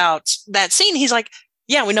talking about that scene. He's like,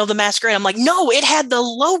 yeah, we know the mask. And I'm like, no, it had the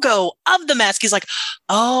logo of the mask. He's like,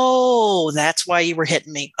 oh, that's why you were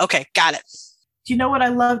hitting me. Okay, got it. Do you know what I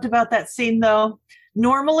loved about that scene, though?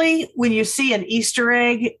 Normally, when you see an Easter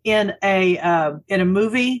egg in a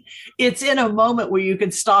movie, it's in a moment where you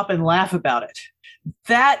can stop and laugh about it.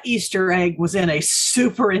 That Easter egg was in a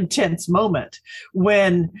super intense moment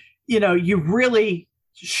when, you really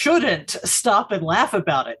shouldn't stop and laugh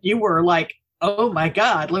about it. You were like, oh my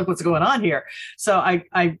God, look what's going on here. So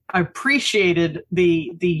I appreciated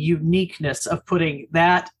the uniqueness of putting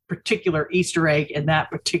that particular Easter egg in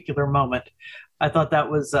that particular moment. I thought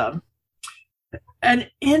that was an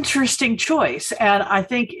interesting choice. And I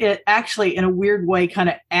think it actually, in a weird way, kind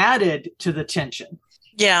of added to the tension.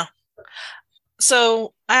 Yeah.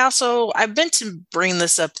 So I've been to bring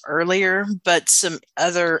this up earlier, but some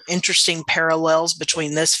other interesting parallels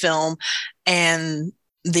between this film and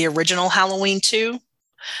the original Halloween 2.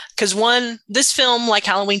 Because this film, like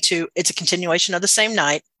Halloween 2, it's a continuation of the same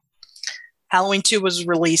night. Halloween 2 was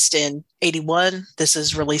released in 81. This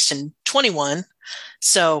is released in 21.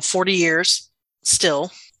 So 40 years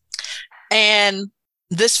still. And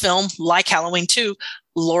this film, like Halloween 2,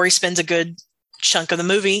 Laurie spends a good chunk of the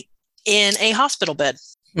movie in a hospital bed.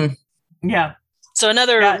 Yeah. So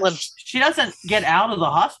she doesn't get out of the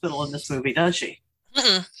hospital in this movie, does she?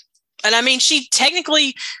 Mm-mm. And I mean, she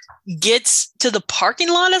technically gets to the parking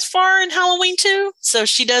lot as far in Halloween 2. So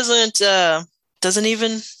she doesn't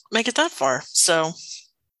even make it that far. So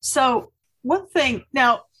one thing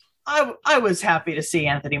now, I was happy to see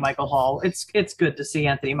Anthony Michael Hall. It's good to see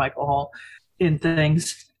Anthony Michael Hall in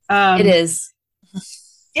things. It is.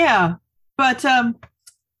 Yeah. But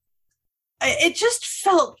it just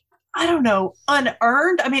felt, I don't know,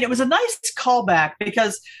 unearned. I mean, it was a nice callback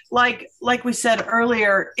because like we said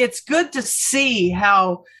earlier, it's good to see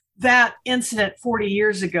how that incident 40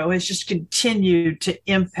 years ago has just continued to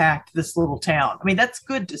impact this little town. I mean, that's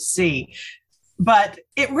good to see. But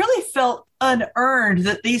it really felt unearned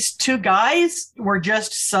that these two guys were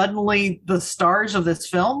just suddenly the stars of this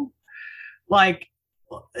film. Like,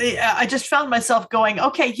 I just found myself going,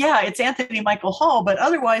 okay, yeah, it's Anthony Michael Hall, but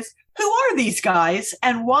otherwise, who are these guys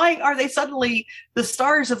and why are they suddenly the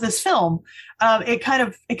stars of this film? It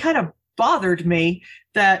kind of bothered me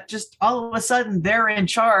that just all of a sudden they're in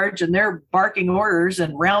charge and they're barking orders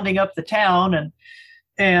and rounding up the town.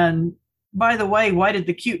 And by the way, why did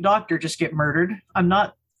the cute doctor just get murdered? I'm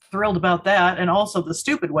not thrilled about that. And also the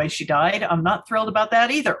stupid way she died, I'm not thrilled about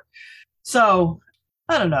that either. So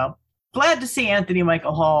I don't know. Glad to see Anthony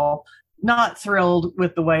Michael Hall. Not thrilled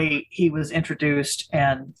with the way he was introduced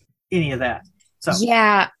and any of that. So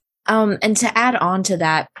yeah. And to add on to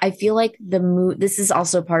that, I feel like this is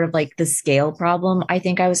also part of like the scale problem I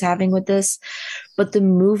think I was having with this, but the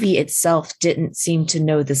movie itself didn't seem to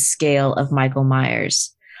know the scale of Michael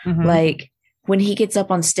Myers. Mm-hmm. Like when he gets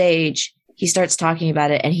up on stage, he starts talking about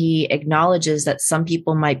it and he acknowledges that some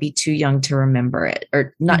people might be too young to remember it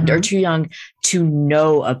or not, mm-hmm. or too young to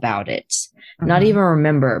know about it. Mm-hmm. Not even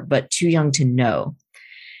remember, but too young to know.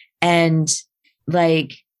 And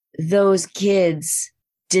like those kids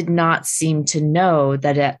did not seem to know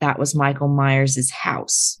that that was Michael Myers'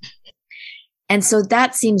 house. And so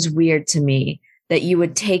that seems weird to me that you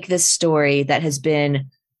would take this story that has been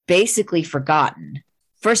basically forgotten.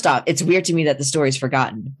 First off, it's weird to me that the story is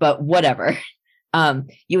forgotten, but whatever.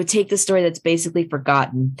 You would take the story that's basically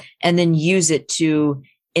forgotten and then use it to,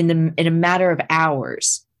 in a matter of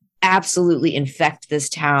hours, absolutely infect this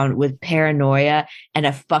town with paranoia and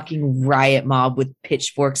a fucking riot mob with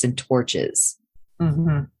pitchforks and torches.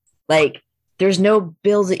 Mm-hmm. Like, there's no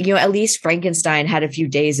build. At least Frankenstein had a few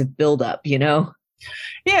days of buildup. Yeah.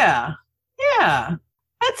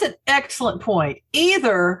 That's an excellent point.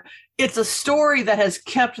 Either it's a story that has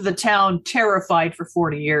kept the town terrified for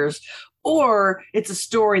 40 years, or it's a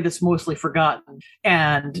story that's mostly forgotten.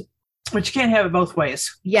 But you can't have it both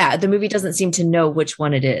ways. Yeah, the movie doesn't seem to know which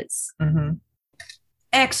one it is. Mm-hmm.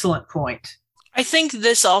 Excellent point. I think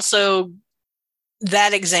this also,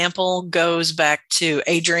 that example goes back to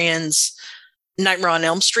Adrian's Nightmare on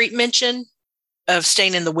Elm Street mention of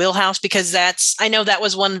staying in the wheelhouse, because I know that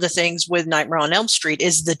was one of the things with Nightmare on Elm Street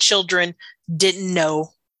is the children didn't know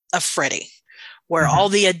of Freddy, where all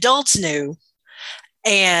the adults knew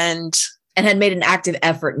and had made an active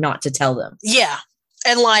effort not to tell them. Yeah.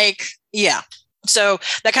 And so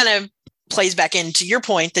that kind of plays back into your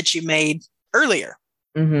point that you made earlier.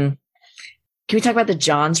 Mm-hmm. Can we talk about the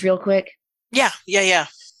Johns real quick? Yeah.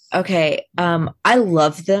 Okay. I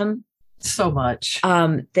love them so much.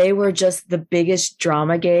 They were just the biggest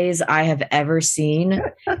drama gays I have ever seen.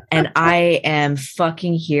 And I am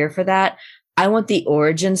fucking here for that. I want the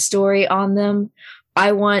origin story on them.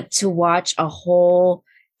 I want to watch a whole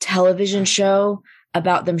television show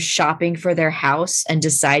about them shopping for their house and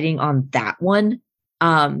deciding on that one.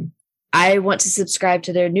 I want to subscribe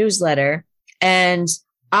to their newsletter, and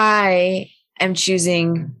I am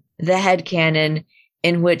choosing the headcanon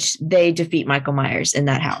in which they defeat Michael Myers in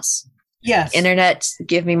that house. Yes. Internet,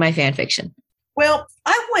 give me my fan fiction. Well,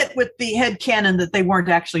 I went with the headcanon that they weren't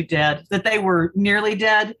actually dead, that they were nearly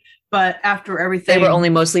dead, but after everything... They were only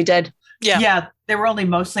mostly dead? Yeah, they were only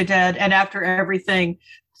mostly dead, and after everything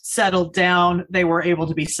settled down, they were able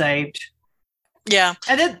to be saved. Yeah.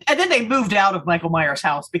 And then they moved out of Michael Myers'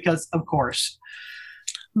 house because, of course.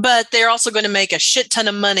 But they're also going to make a shit ton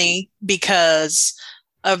of money because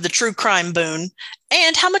of the true crime boom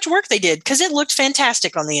and how much work they did, because it looked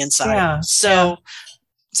fantastic on the inside. Yeah. So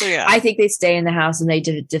I think they stay in the house and they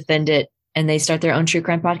defend it, and they start their own true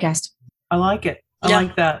crime podcast. I like it. I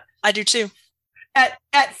like that. I do too.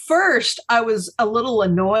 At first, I was a little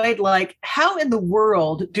annoyed, like, how in the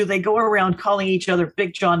world do they go around calling each other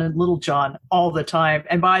Big John and Little John all the time?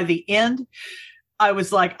 And by the end, I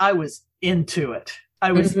was into it.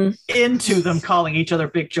 I was into them calling each other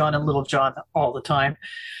Big John and Little John all the time.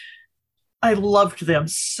 I loved them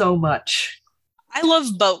so much. I love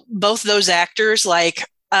both those actors. Like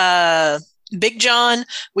Big John,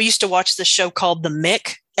 we used to watch the show called The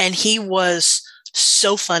Mick, and he was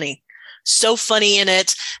so funny in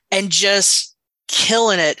it and just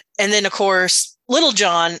killing it. And then, of course, Little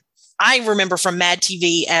John, I remember from Mad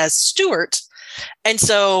TV as Stuart. And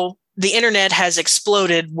so the internet has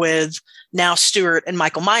exploded with now Stuart and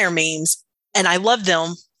Michael Myers memes, and I love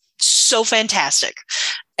them. So fantastic.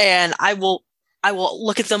 And I will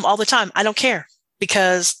look at them all the time. I don't care,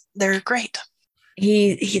 because they're great.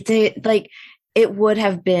 It would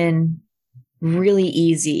have been really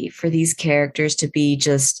easy for these characters to be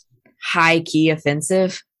just high key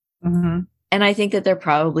offensive. Mm-hmm. And I think that they're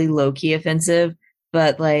probably low key offensive,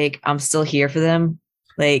 but I'm still here for them.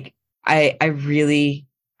 I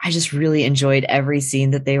just really enjoyed every scene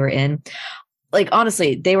that they were in.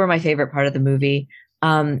 Honestly, they were my favorite part of the movie.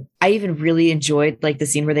 I even really enjoyed the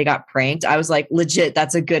scene where they got pranked. I was like, legit,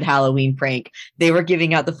 that's a good Halloween prank. They were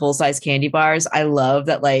giving out the full-size candy bars. I love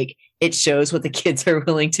that it shows what the kids are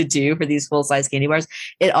willing to do for these full-size candy bars.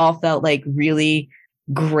 It all felt like really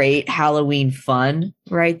great Halloween fun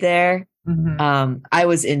right there. Mm-hmm. I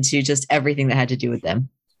was into just everything that had to do with them.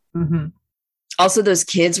 Mm-hmm. Also, those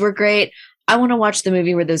kids were great. I want to watch the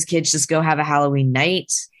movie where those kids just go have a Halloween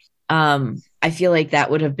night. I feel like that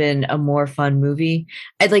would have been a more fun movie.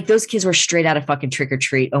 Those kids were straight out of fucking Trick or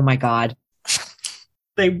Treat. Oh my God.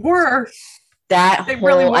 They were. They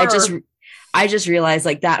really were. I just realized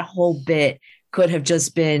that whole bit could have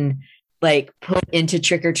just been put into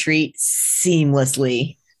Trick or Treat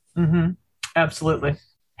seamlessly. Mm-hmm. Absolutely.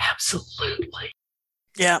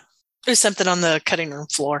 Yeah. There's something on the cutting room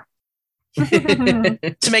floor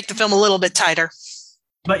to make the film a little bit tighter.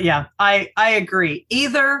 But yeah, I agree.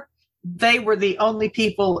 Either they were the only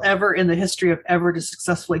people ever in the history of ever to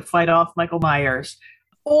successfully fight off Michael Myers,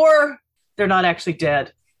 or they're not actually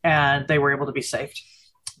dead and they were able to be saved.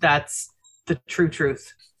 That's the true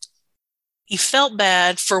truth. He felt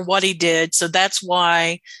bad for what he did, so that's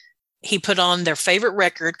why he put on their favorite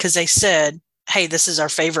record, because they said, hey, this is our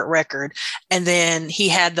favorite record. And then he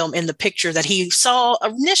had them in the picture that he saw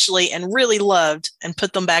initially and really loved, and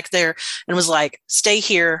put them back there and was like, stay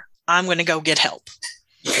here. I'm going to go get help.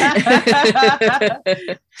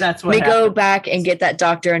 That's what we go back and get that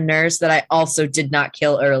doctor and nurse that I also did not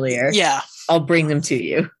kill earlier. Yeah. I'll bring them to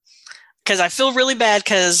you. Because I feel really bad,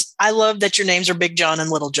 because I love that your names are Big John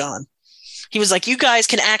and Little John. He was like, you guys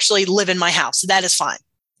can actually live in my house. That is fine.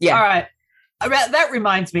 Yeah. All right. That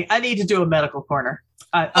reminds me, I need to do a medical corner.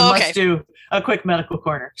 I must do a quick medical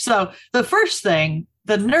corner. So the first thing,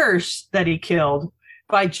 the nurse that he killed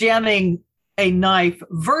by jamming a knife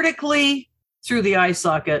vertically through the eye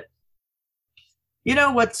socket. You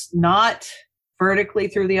know what's not vertically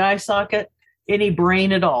through the eye socket, any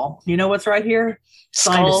brain at all. You know what's right here?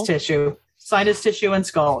 Skull. Sinus tissue and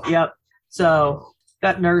skull. Yep. So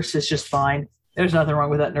that nurse is just fine. There's nothing wrong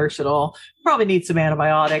with that nurse at all. Probably needs some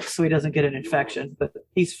antibiotics so he doesn't get an infection, but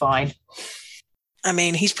he's fine. I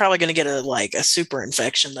mean, he's probably going to get a super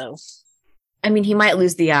infection, though. I mean, he might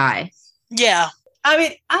lose the eye. Yeah. I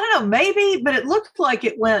mean, I don't know, maybe, but it looked like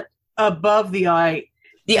it went above the eye.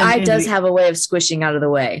 The eye does have a way of squishing out of the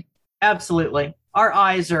way. Absolutely. Our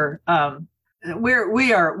eyes are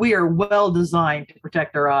we are well designed to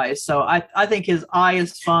protect our eyes. So I think his eye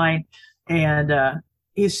is fine, and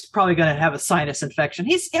he's probably going to have a sinus infection.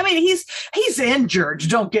 He's injured,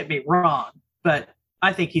 don't get me wrong, but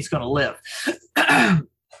I think he's going to live.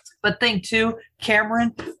 But thing two,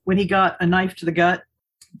 Cameron, when he got a knife to the gut,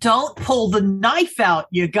 don't pull the knife out,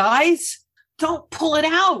 you guys. Don't pull it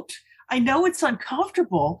out. I know it's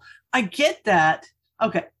uncomfortable. I get that.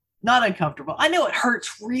 Okay, not uncomfortable. I know it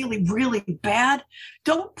hurts really, really bad.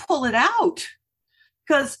 Don't pull it out,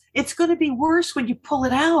 because it's going to be worse when you pull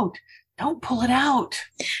it out. Don't pull it out.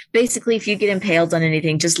 Basically, if you get impaled on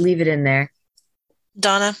anything, just leave it in there.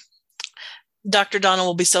 Donna, Dr. Donna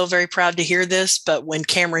will be so very proud to hear this, but when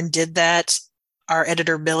Cameron did that, our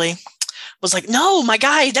editor, Billy, was like, no, my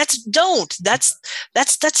guy, that's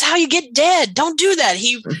how you get dead. Don't do that.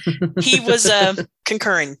 He was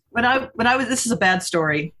concurring. When I was, this is a bad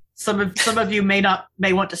story. Some of you may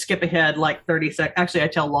want to skip ahead like 30 seconds. Actually, I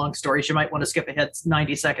tell long stories. You might want to skip ahead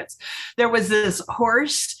 90 seconds. There was this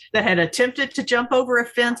horse that had attempted to jump over a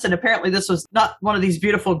fence, and apparently this was not one of these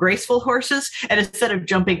beautiful, graceful horses. And instead of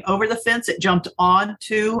jumping over the fence, it jumped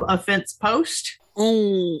onto a fence post.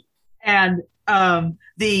 Ooh. And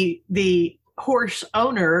the horse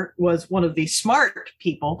owner was one of the smart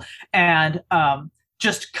people, and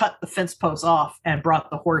just cut the fence post off and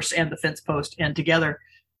brought the horse and the fence post in together.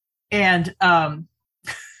 And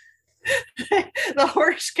the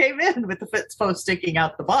horse came in with the fence post sticking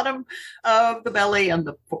out the bottom of the belly and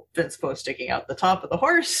the fence post sticking out the top of the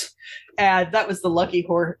horse. And that was the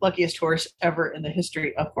luckiest horse ever in the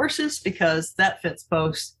history of horses, because that fence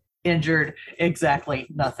post injured exactly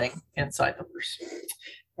nothing inside the horse.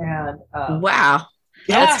 And wow.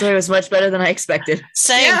 Yeah. That story was much better than I expected.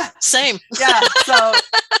 Same. Yeah. So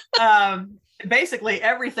basically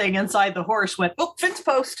everything inside the horse went, oh, fence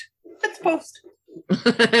post.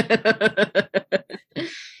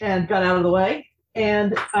 And got out of the way.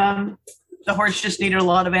 And the horse just needed a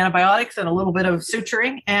lot of antibiotics and a little bit of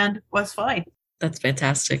suturing and was fine. That's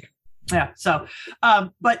fantastic. Yeah. So,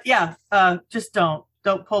 but yeah, just don't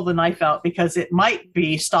pull the knife out, because it might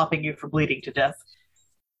be stopping you from bleeding to death.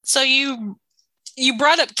 So you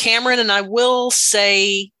brought up Cameron, and I will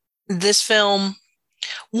say this film,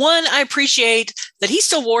 one, I appreciate that he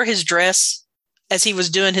still wore his dress as he was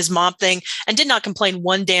doing his mob thing and did not complain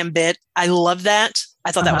one damn bit. I love that.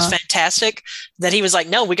 I thought that was fantastic, that he was like,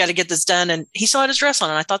 no, we got to get this done. And he still had his dress on,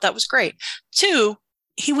 and I thought that was great. Two,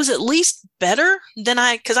 he was at least better than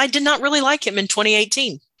because I did not really like him in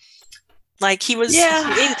 2018. Like he was,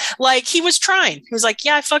 he was trying. He was like,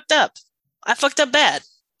 yeah, I fucked up bad.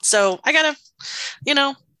 So I gotta,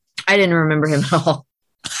 I didn't remember him at all.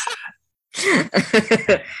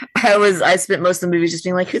 I spent most of the movie just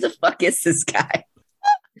being like, who the fuck is this guy?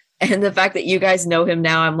 And the fact that you guys know him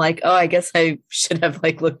now, I'm like, oh, I guess I should have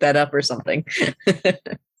looked that up or something.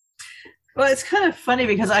 Well, it's kind of funny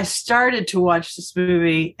because I started to watch this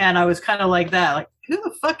movie and I was kind of like that, like, who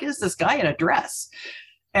the fuck is this guy in a dress?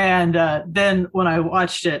 And then when I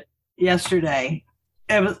watched it yesterday,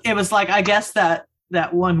 it was like, I guess that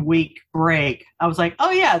 1 week break, I was like,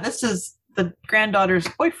 oh yeah, this is the granddaughter's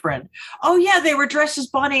boyfriend. Oh yeah, they were dressed as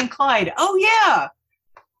Bonnie and Clyde. Oh yeah.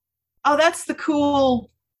 Oh, that's the cool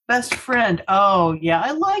best friend. Oh yeah,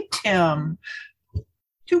 I liked him.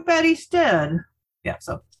 Too bad he's dead. Yeah,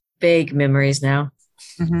 so vague memories now.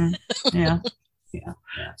 Mm-hmm. Yeah.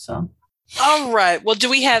 So all right. Well, do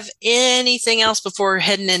we have anything else before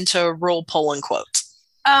heading into roll, poll, and quote?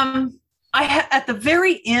 At the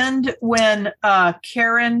very end, when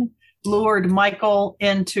Karen lured Michael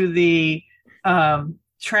into the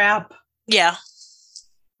trap. Yeah.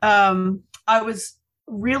 I was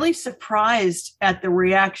really surprised at the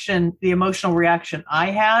emotional reaction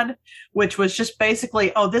I had, which was just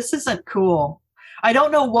basically, oh, this isn't cool. I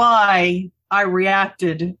don't know why I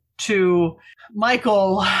reacted to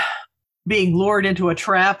Michael being lured into a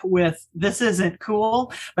trap with this isn't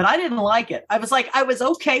cool, but I didn't like it. I was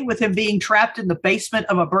okay with him being trapped in the basement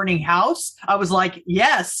of a burning house. I was like,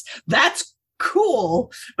 yes, that's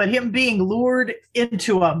cool. But him being lured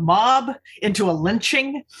into a mob, into a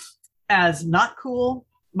lynching as not cool.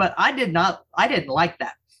 But I didn't like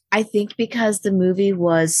that. I think because the movie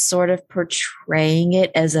was sort of portraying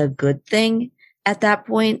it as a good thing at that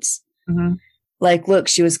point. Mm-hmm. Like, look,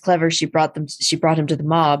 she was clever. She brought him to the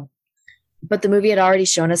mob. But the movie had already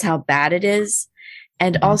shown us how bad it is.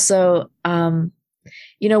 And also,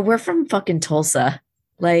 we're from fucking Tulsa.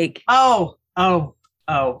 Like,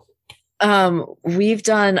 we've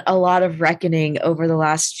done a lot of reckoning over the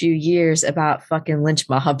last few years about fucking lynch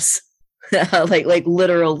mobs. like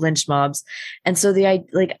literal lynch mobs. And so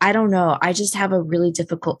I don't know. I just have a really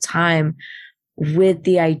difficult time with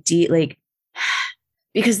the idea, like,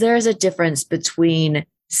 because there is a difference between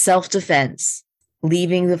self-defense,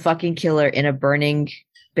 leaving the fucking killer in a burning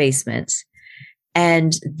basement,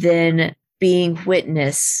 and then being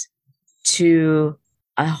witness to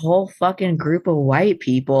a whole fucking group of white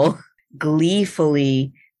people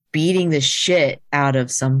gleefully beating the shit out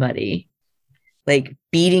of somebody, like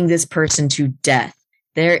beating this person to death.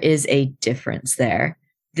 There is a difference there.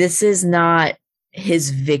 This is not his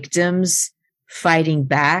victims fighting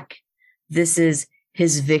back. This is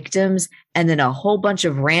his victims and then a whole bunch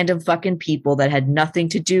of random fucking people that had nothing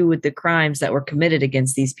to do with the crimes that were committed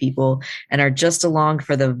against these people and are just along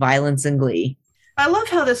for the violence and glee. I love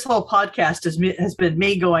how this whole podcast has been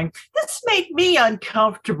me going, this made me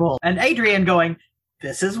uncomfortable. And Adrian going,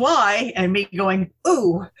 this is why. And me going,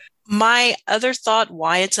 ooh. My other thought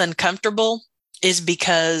why it's uncomfortable is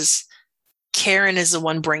because Karen is the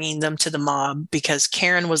one bringing them to the mob, because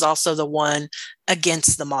Karen was also the one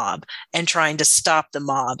against the mob and trying to stop the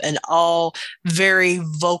mob, and all very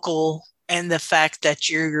vocal. And the fact that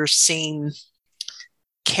you're seeing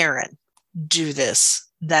Karen do this,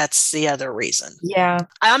 that's the other reason. Yeah.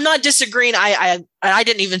 I'm not disagreeing. I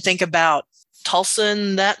didn't even think about Tulsa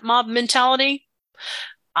and that mob mentality.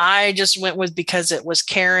 I just went with because it was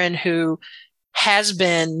Karen who has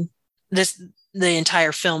been the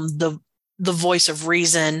entire film, the voice of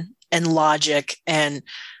reason and logic and,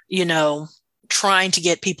 trying to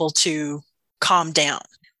get people to calm down.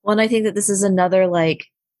 Well, and I think that this is another like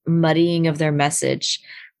muddying of their message.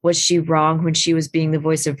 Was she wrong when she was being the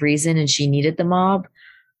voice of reason and she needed the mob?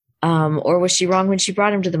 Or was she wrong when she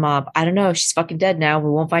brought him to the mob? I don't know. She's fucking dead now. We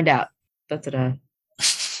won't find out.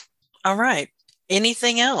 All right.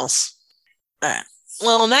 Anything else? All right.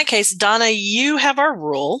 Well, in that case, Donna, you have our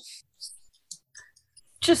rule.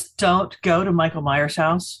 Just don't go to Michael Myers'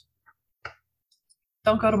 house.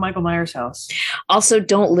 Don't go to Michael Myers' house. Also,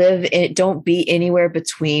 don't be anywhere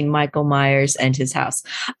between Michael Myers and his house.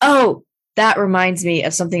 Oh, that reminds me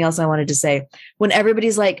of something else I wanted to say. When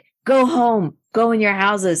everybody's like, go home, go in your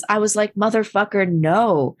houses, I was like, motherfucker,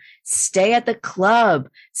 no. Stay at the club.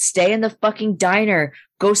 Stay in the fucking diner.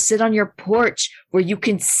 Go sit on your porch where you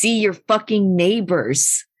can see your fucking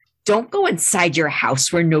neighbors. Don't go inside your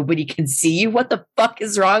house where nobody can see you. What the fuck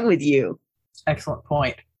is wrong with you? Excellent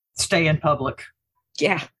point. Stay in public.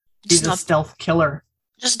 Yeah. He's a stealth killer.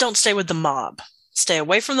 Just don't stay with the mob. Stay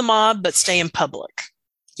away from the mob, but stay in public.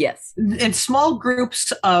 Yes. In small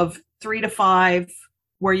groups of 3 to 5,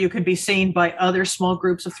 where you can be seen by other small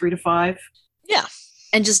groups of 3 to 5. Yeah.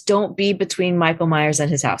 And just don't be between Michael Myers and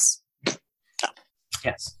his house.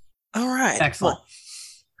 Yes. All right. Excellent. Well,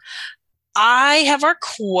 I have our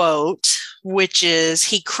quote, which is,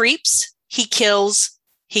 he creeps, he kills,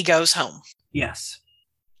 he goes home. Yes.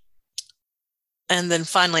 And then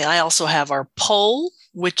finally, I also have our poll,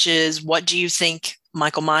 which is, what do you think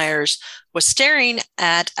Michael Myers was staring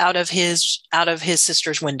at out of his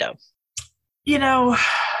sister's window?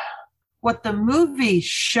 What the movie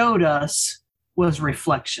showed us was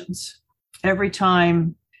reflections. Every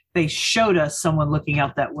time they showed us someone looking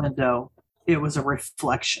out that window, it was a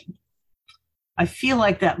reflection. I feel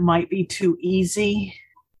like that might be too easy.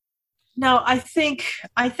 No, I think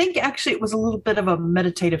actually it was a little bit of a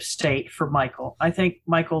meditative state for Michael. I think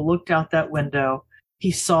Michael looked out that window,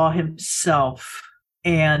 he saw himself,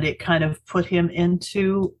 and it kind of put him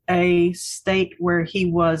into a state where he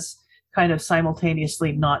was kind of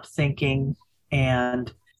simultaneously not thinking,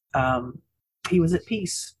 and he was at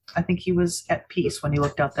peace. I think he was at peace when he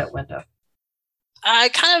looked out that window.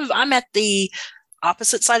 I'm at the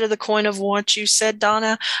opposite side of the coin of what you said,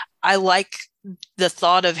 Donna. I like the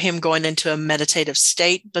thought of him going into a meditative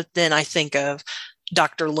state, but then I think of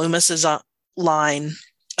Dr. Loomis's line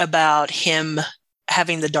about him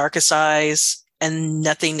having the darkest eyes and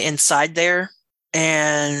nothing inside there,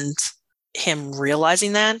 and him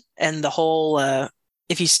realizing that, and the whole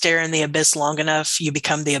if you stare in the abyss long enough, you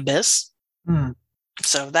become the abyss.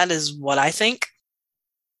 So that is what I think.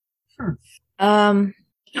 I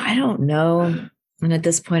don't know. And at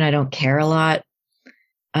this point, I don't care a lot.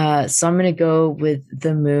 So I'm going to go with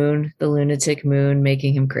the moon, the lunatic moon,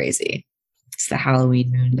 making him crazy. It's the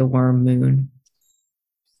Halloween moon, the worm moon.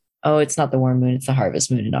 Oh, it's not the worm moon. It's the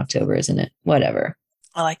harvest moon in October, isn't it? Whatever.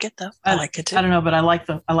 I like it though. I like it too. I don't know, but I like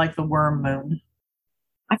the worm moon.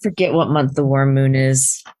 I forget what month the worm moon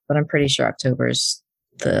is, but I'm pretty sure October is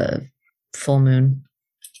the full moon.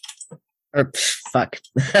 Or fuck.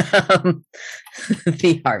 The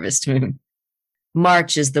harvest moon.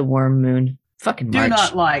 March is the worm moon. Fucking March.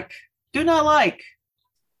 Do not like.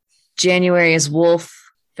 January is wolf.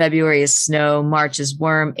 February is snow. March is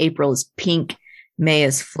worm. April is pink. May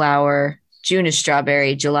is flower. June is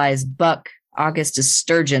strawberry. July is buck. August is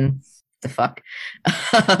sturgeon. The fuck.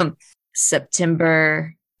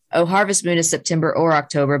 September. Oh, harvest moon is September or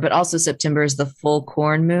October, but also September is the full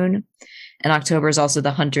corn moon. And October is also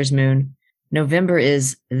the hunter's moon. November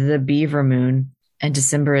is the beaver moon. And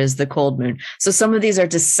December is the cold moon. So some of these are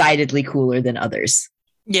decidedly cooler than others.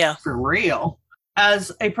 Yeah. For real.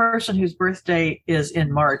 As a person whose birthday is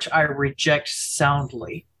in March, I reject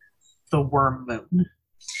soundly the worm moon.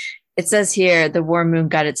 It says here the worm moon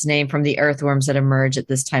got its name from the earthworms that emerge at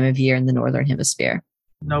this time of year in the northern hemisphere.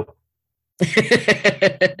 Nope.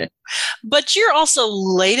 But you're also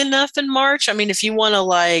late enough in March. I mean, if you want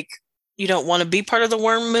to you don't want to be part of the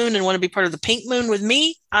worm moon and want to be part of the pink moon with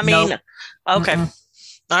me. I mean, nope. Okay. Mm-mm.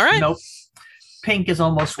 All right. Nope. Pink is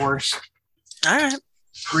almost worse. All right.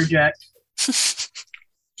 Reject.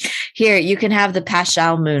 Here, you can have the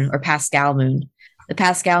Paschal moon or Pascal moon. The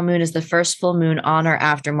Pascal moon is the first full moon on or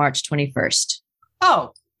after March 21st.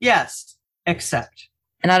 Oh, yes. Except.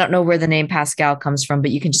 And I don't know where the name Pascal comes from, but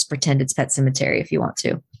you can just pretend it's Pet Sematary if you want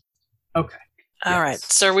to. Okay. All right.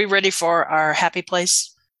 So are we ready for our happy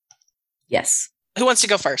place? Yes. Who wants to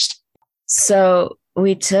go first? So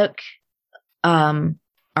we took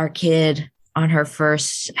our kid on her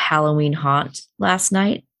first Halloween haunt last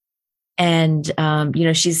night. And,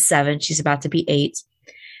 she's 7. She's about to be 8.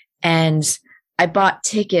 And I bought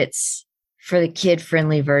tickets for the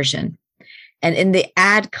kid-friendly version. And in the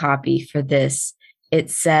ad copy for this,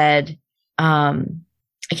 it said, I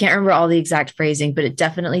can't remember all the exact phrasing, but it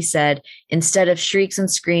definitely said, instead of shrieks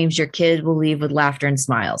and screams, your kid will leave with laughter and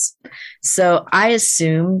smiles. So I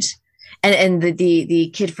assumed, and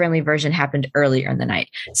the kid-friendly version happened earlier in the night.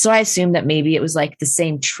 So I assumed that maybe it was like the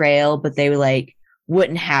same trail, but they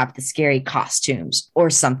wouldn't have the scary costumes or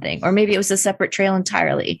something. Or maybe it was a separate trail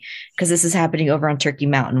entirely, because this is happening over on Turkey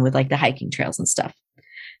Mountain with like the hiking trails and stuff.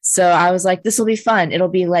 So I was like, this will be fun. It'll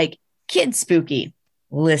be like kid spooky.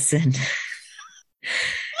 Listen.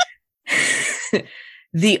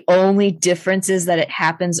 The only difference is that it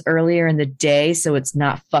happens earlier in the day, so it's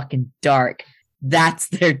not fucking dark. That's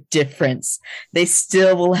their difference. They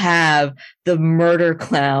still will have the murder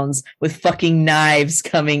clowns with fucking knives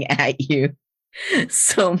coming at you.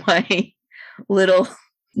 So my little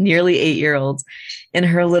nearly 8-year-old in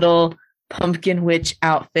her little pumpkin witch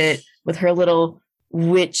outfit with her little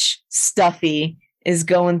witch stuffy is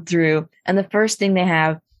going through. And the first thing they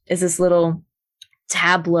have is this little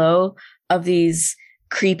tableau of these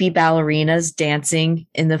creepy ballerinas dancing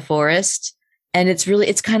in the forest. And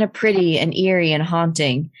it's kind of pretty and eerie and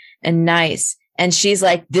haunting and nice. And she's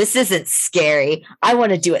like, this isn't scary. I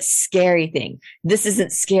want to do a scary thing. This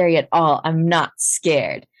isn't scary at all. I'm not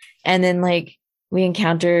scared. And then we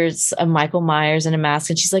encountered a Michael Myers in a mask,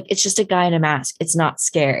 and she's like, it's just a guy in a mask. It's not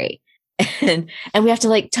scary. And we have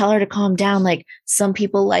to tell her to calm down. Some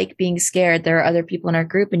people like being scared. There are other people in our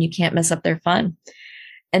group and you can't mess up their fun.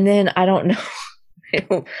 And then I don't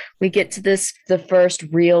know. We get to the first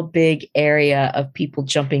real big area of people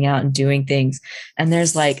jumping out and doing things. And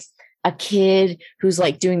there's a kid who's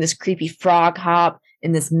doing this creepy frog hop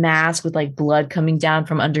in this mask with blood coming down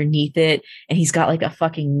from underneath it. And he's got a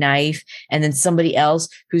fucking knife. And then somebody else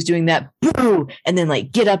who's doing that boo, and then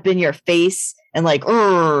get up in your face and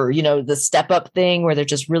the step up thing where they're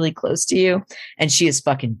just really close to you. And she is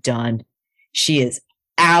fucking done. She is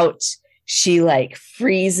out. She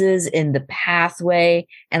freezes in the pathway,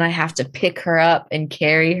 and I have to pick her up and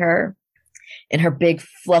carry her in her big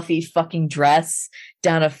fluffy fucking dress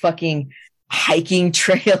down a fucking hiking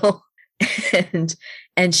trail.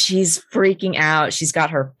 And she's freaking out. She's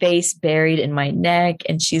got her face buried in my neck,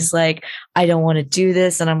 and she's like, I don't want to do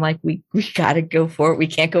this. And I'm like, we gotta go forward. We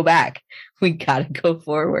can't go back. We gotta go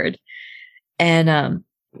forward. And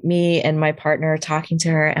me and my partner are talking to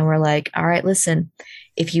her, and we're like, all right, listen,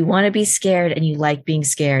 if you want to be scared and you like being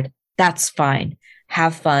scared, that's fine.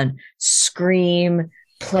 Have fun, scream,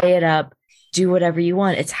 play it up, do whatever you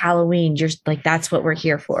want. It's Halloween. You're that's what we're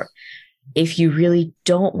here for. If you really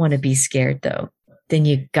don't want to be scared though, then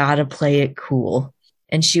you gotta play it cool.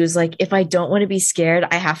 And she was like, if I don't want to be scared,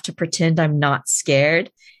 I have to pretend I'm not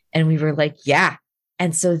scared. And we were like, yeah.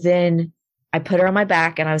 And so then I put her on my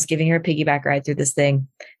back and I was giving her a piggyback ride through this thing.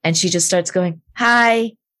 And she just starts going,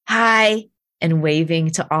 hi, hi, and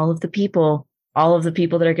waving to all of the people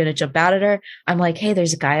that are going to jump out at her. I'm like, hey,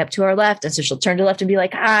 there's a guy up to our left. And so she'll turn to the left and be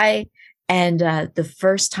like, hi. And the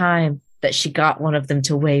first time that she got one of them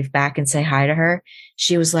to wave back and say hi to her,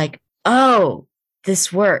 she was like, oh,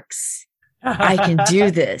 this works. I can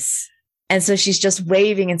do this. And so she's just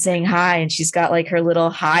waving and saying hi. And she's got like her little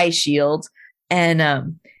hi shield.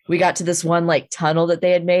 And we got to this one like tunnel that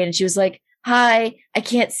they had made. And she was like, hi, I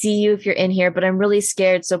can't see you if you're in here, but I'm really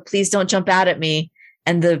scared. So please don't jump out at me.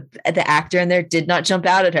 And the actor in there did not jump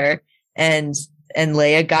out at her. And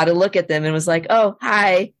Leia got a look at them and was like, oh,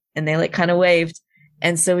 hi. And they like kind of waved.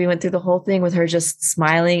 And so we went through the whole thing with her just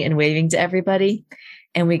smiling and waving to everybody.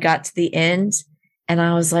 And we got to the end. And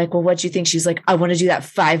I was like, well, what'd you think? She was like, I want to do that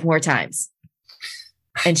 5 more times.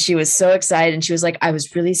 And she was so excited. And she was like, I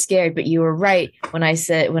was really scared, but you were right. When I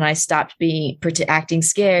stopped acting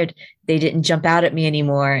scared, they didn't jump out at me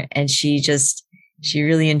anymore. And she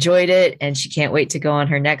really enjoyed it. And she can't wait to go on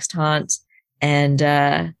her next haunt. And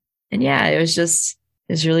yeah, it was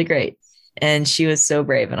really great. And she was so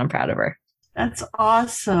brave and I'm proud of her. That's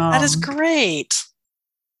awesome. That is great.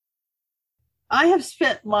 I have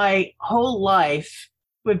spent my whole life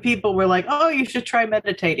when people were like, oh, you should try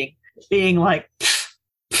meditating, being like,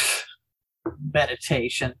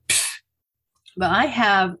 meditation. But I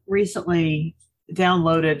have recently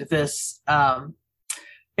downloaded this.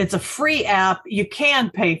 It's a free app. You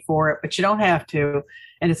can pay for it, but you don't have to.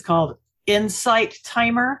 And it's called Insight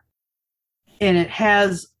Timer. And it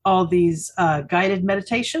has all these guided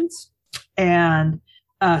meditations. And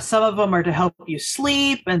some of them are to help you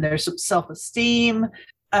sleep. And there's some self-esteem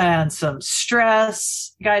and some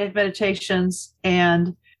stress guided meditations.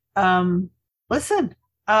 And listen,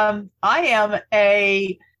 I am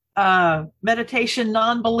a meditation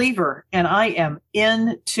non-believer, and I am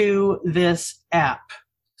into this app.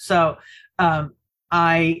 So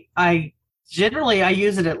I generally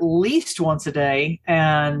use it at least once a day,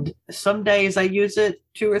 and some days I use it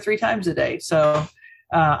 2 or 3 times a day. So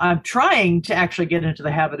I'm trying to actually get into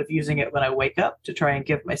the habit of using it when I wake up to try and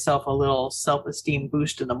give myself a little self-esteem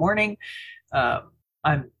boost in the morning.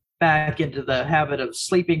 I'm back into the habit of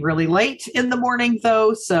sleeping really late in the morning,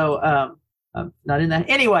 though, so I'm not in that.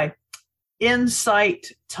 Anyway, Insight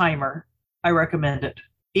Timer. I recommend it.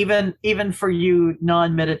 Even for you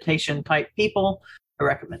non-meditation type people, I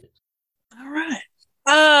recommend it. All right.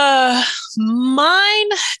 Mine,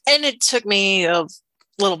 and it took me a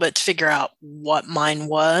little bit to figure out what mine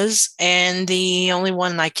was, and the only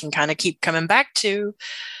one I can kind of keep coming back to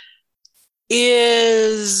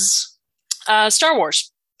is Star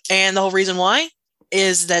Wars. And the whole reason why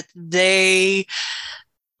is that they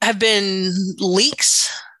have been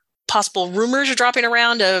leaks, possible rumors are dropping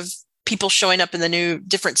around of people showing up in the new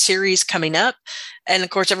different series coming up. And of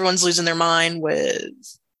course, everyone's losing their mind with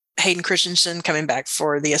Hayden Christensen coming back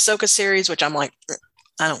for the Ahsoka series, which I'm like,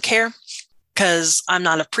 I don't care, because I'm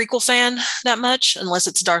not a prequel fan that much unless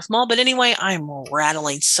it's Darth Maul. But anyway, I'm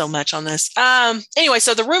rattling so much on this. Anyway,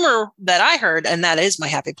 so the rumor that I heard, and that is my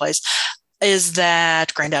happy place, is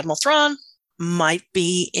that Grand Admiral Thrawn might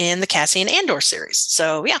be in the Cassian Andor series.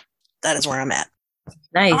 So yeah, that is where I'm at.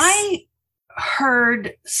 Nice. I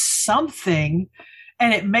heard something,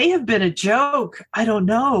 and it may have been a joke, I don't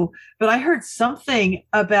know, but I heard something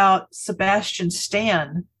about Sebastian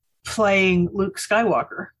Stan playing Luke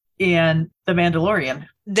Skywalker in The Mandalorian.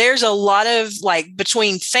 There's a lot of, like,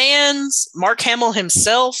 between fans, Mark Hamill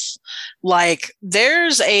himself, like,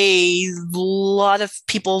 there's a lot of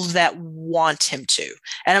people that want him to.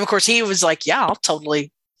 And of course, he was like, yeah, I'll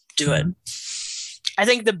totally do it. I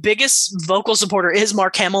think the biggest vocal supporter is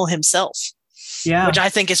Mark Hamill himself. Yeah. Which I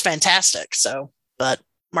think is fantastic. So, but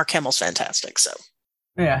Mark Hamill's fantastic. So,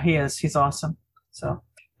 yeah, he is. He's awesome. So,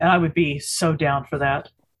 and I would be so down for that.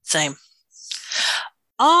 Same.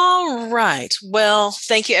 All right. Well,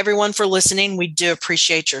 thank you everyone for listening. We do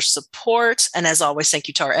appreciate your support. And as always, thank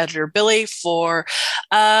you to our editor, Billy, for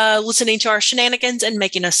listening to our shenanigans and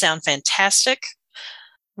making us sound fantastic.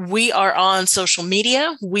 We are on social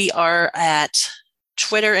media. We are at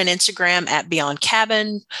Twitter and Instagram at Beyond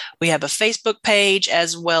Cabin. We have a Facebook page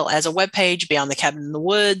as well as a webpage, Beyond the Cabin in the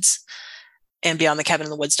Woods, and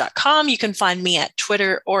beyondthecabininthe.woods.com. You can find me at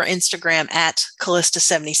Twitter or Instagram at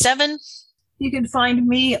Callista77. You can find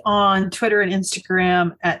me on Twitter and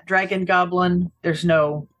Instagram at Dragon Goblin. There's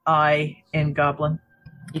no I in Goblin.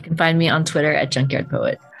 You can find me on Twitter at Junkyard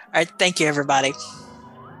Poet. All right. Thank you, everybody.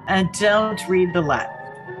 And don't read the Latin.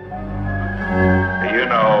 Do you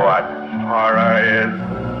know what horror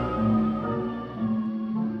is?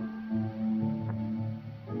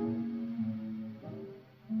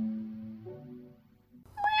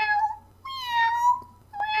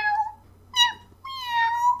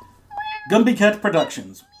 Gumby Cat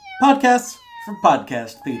Productions. Podcasts for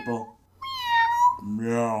podcast people.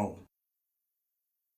 Meow.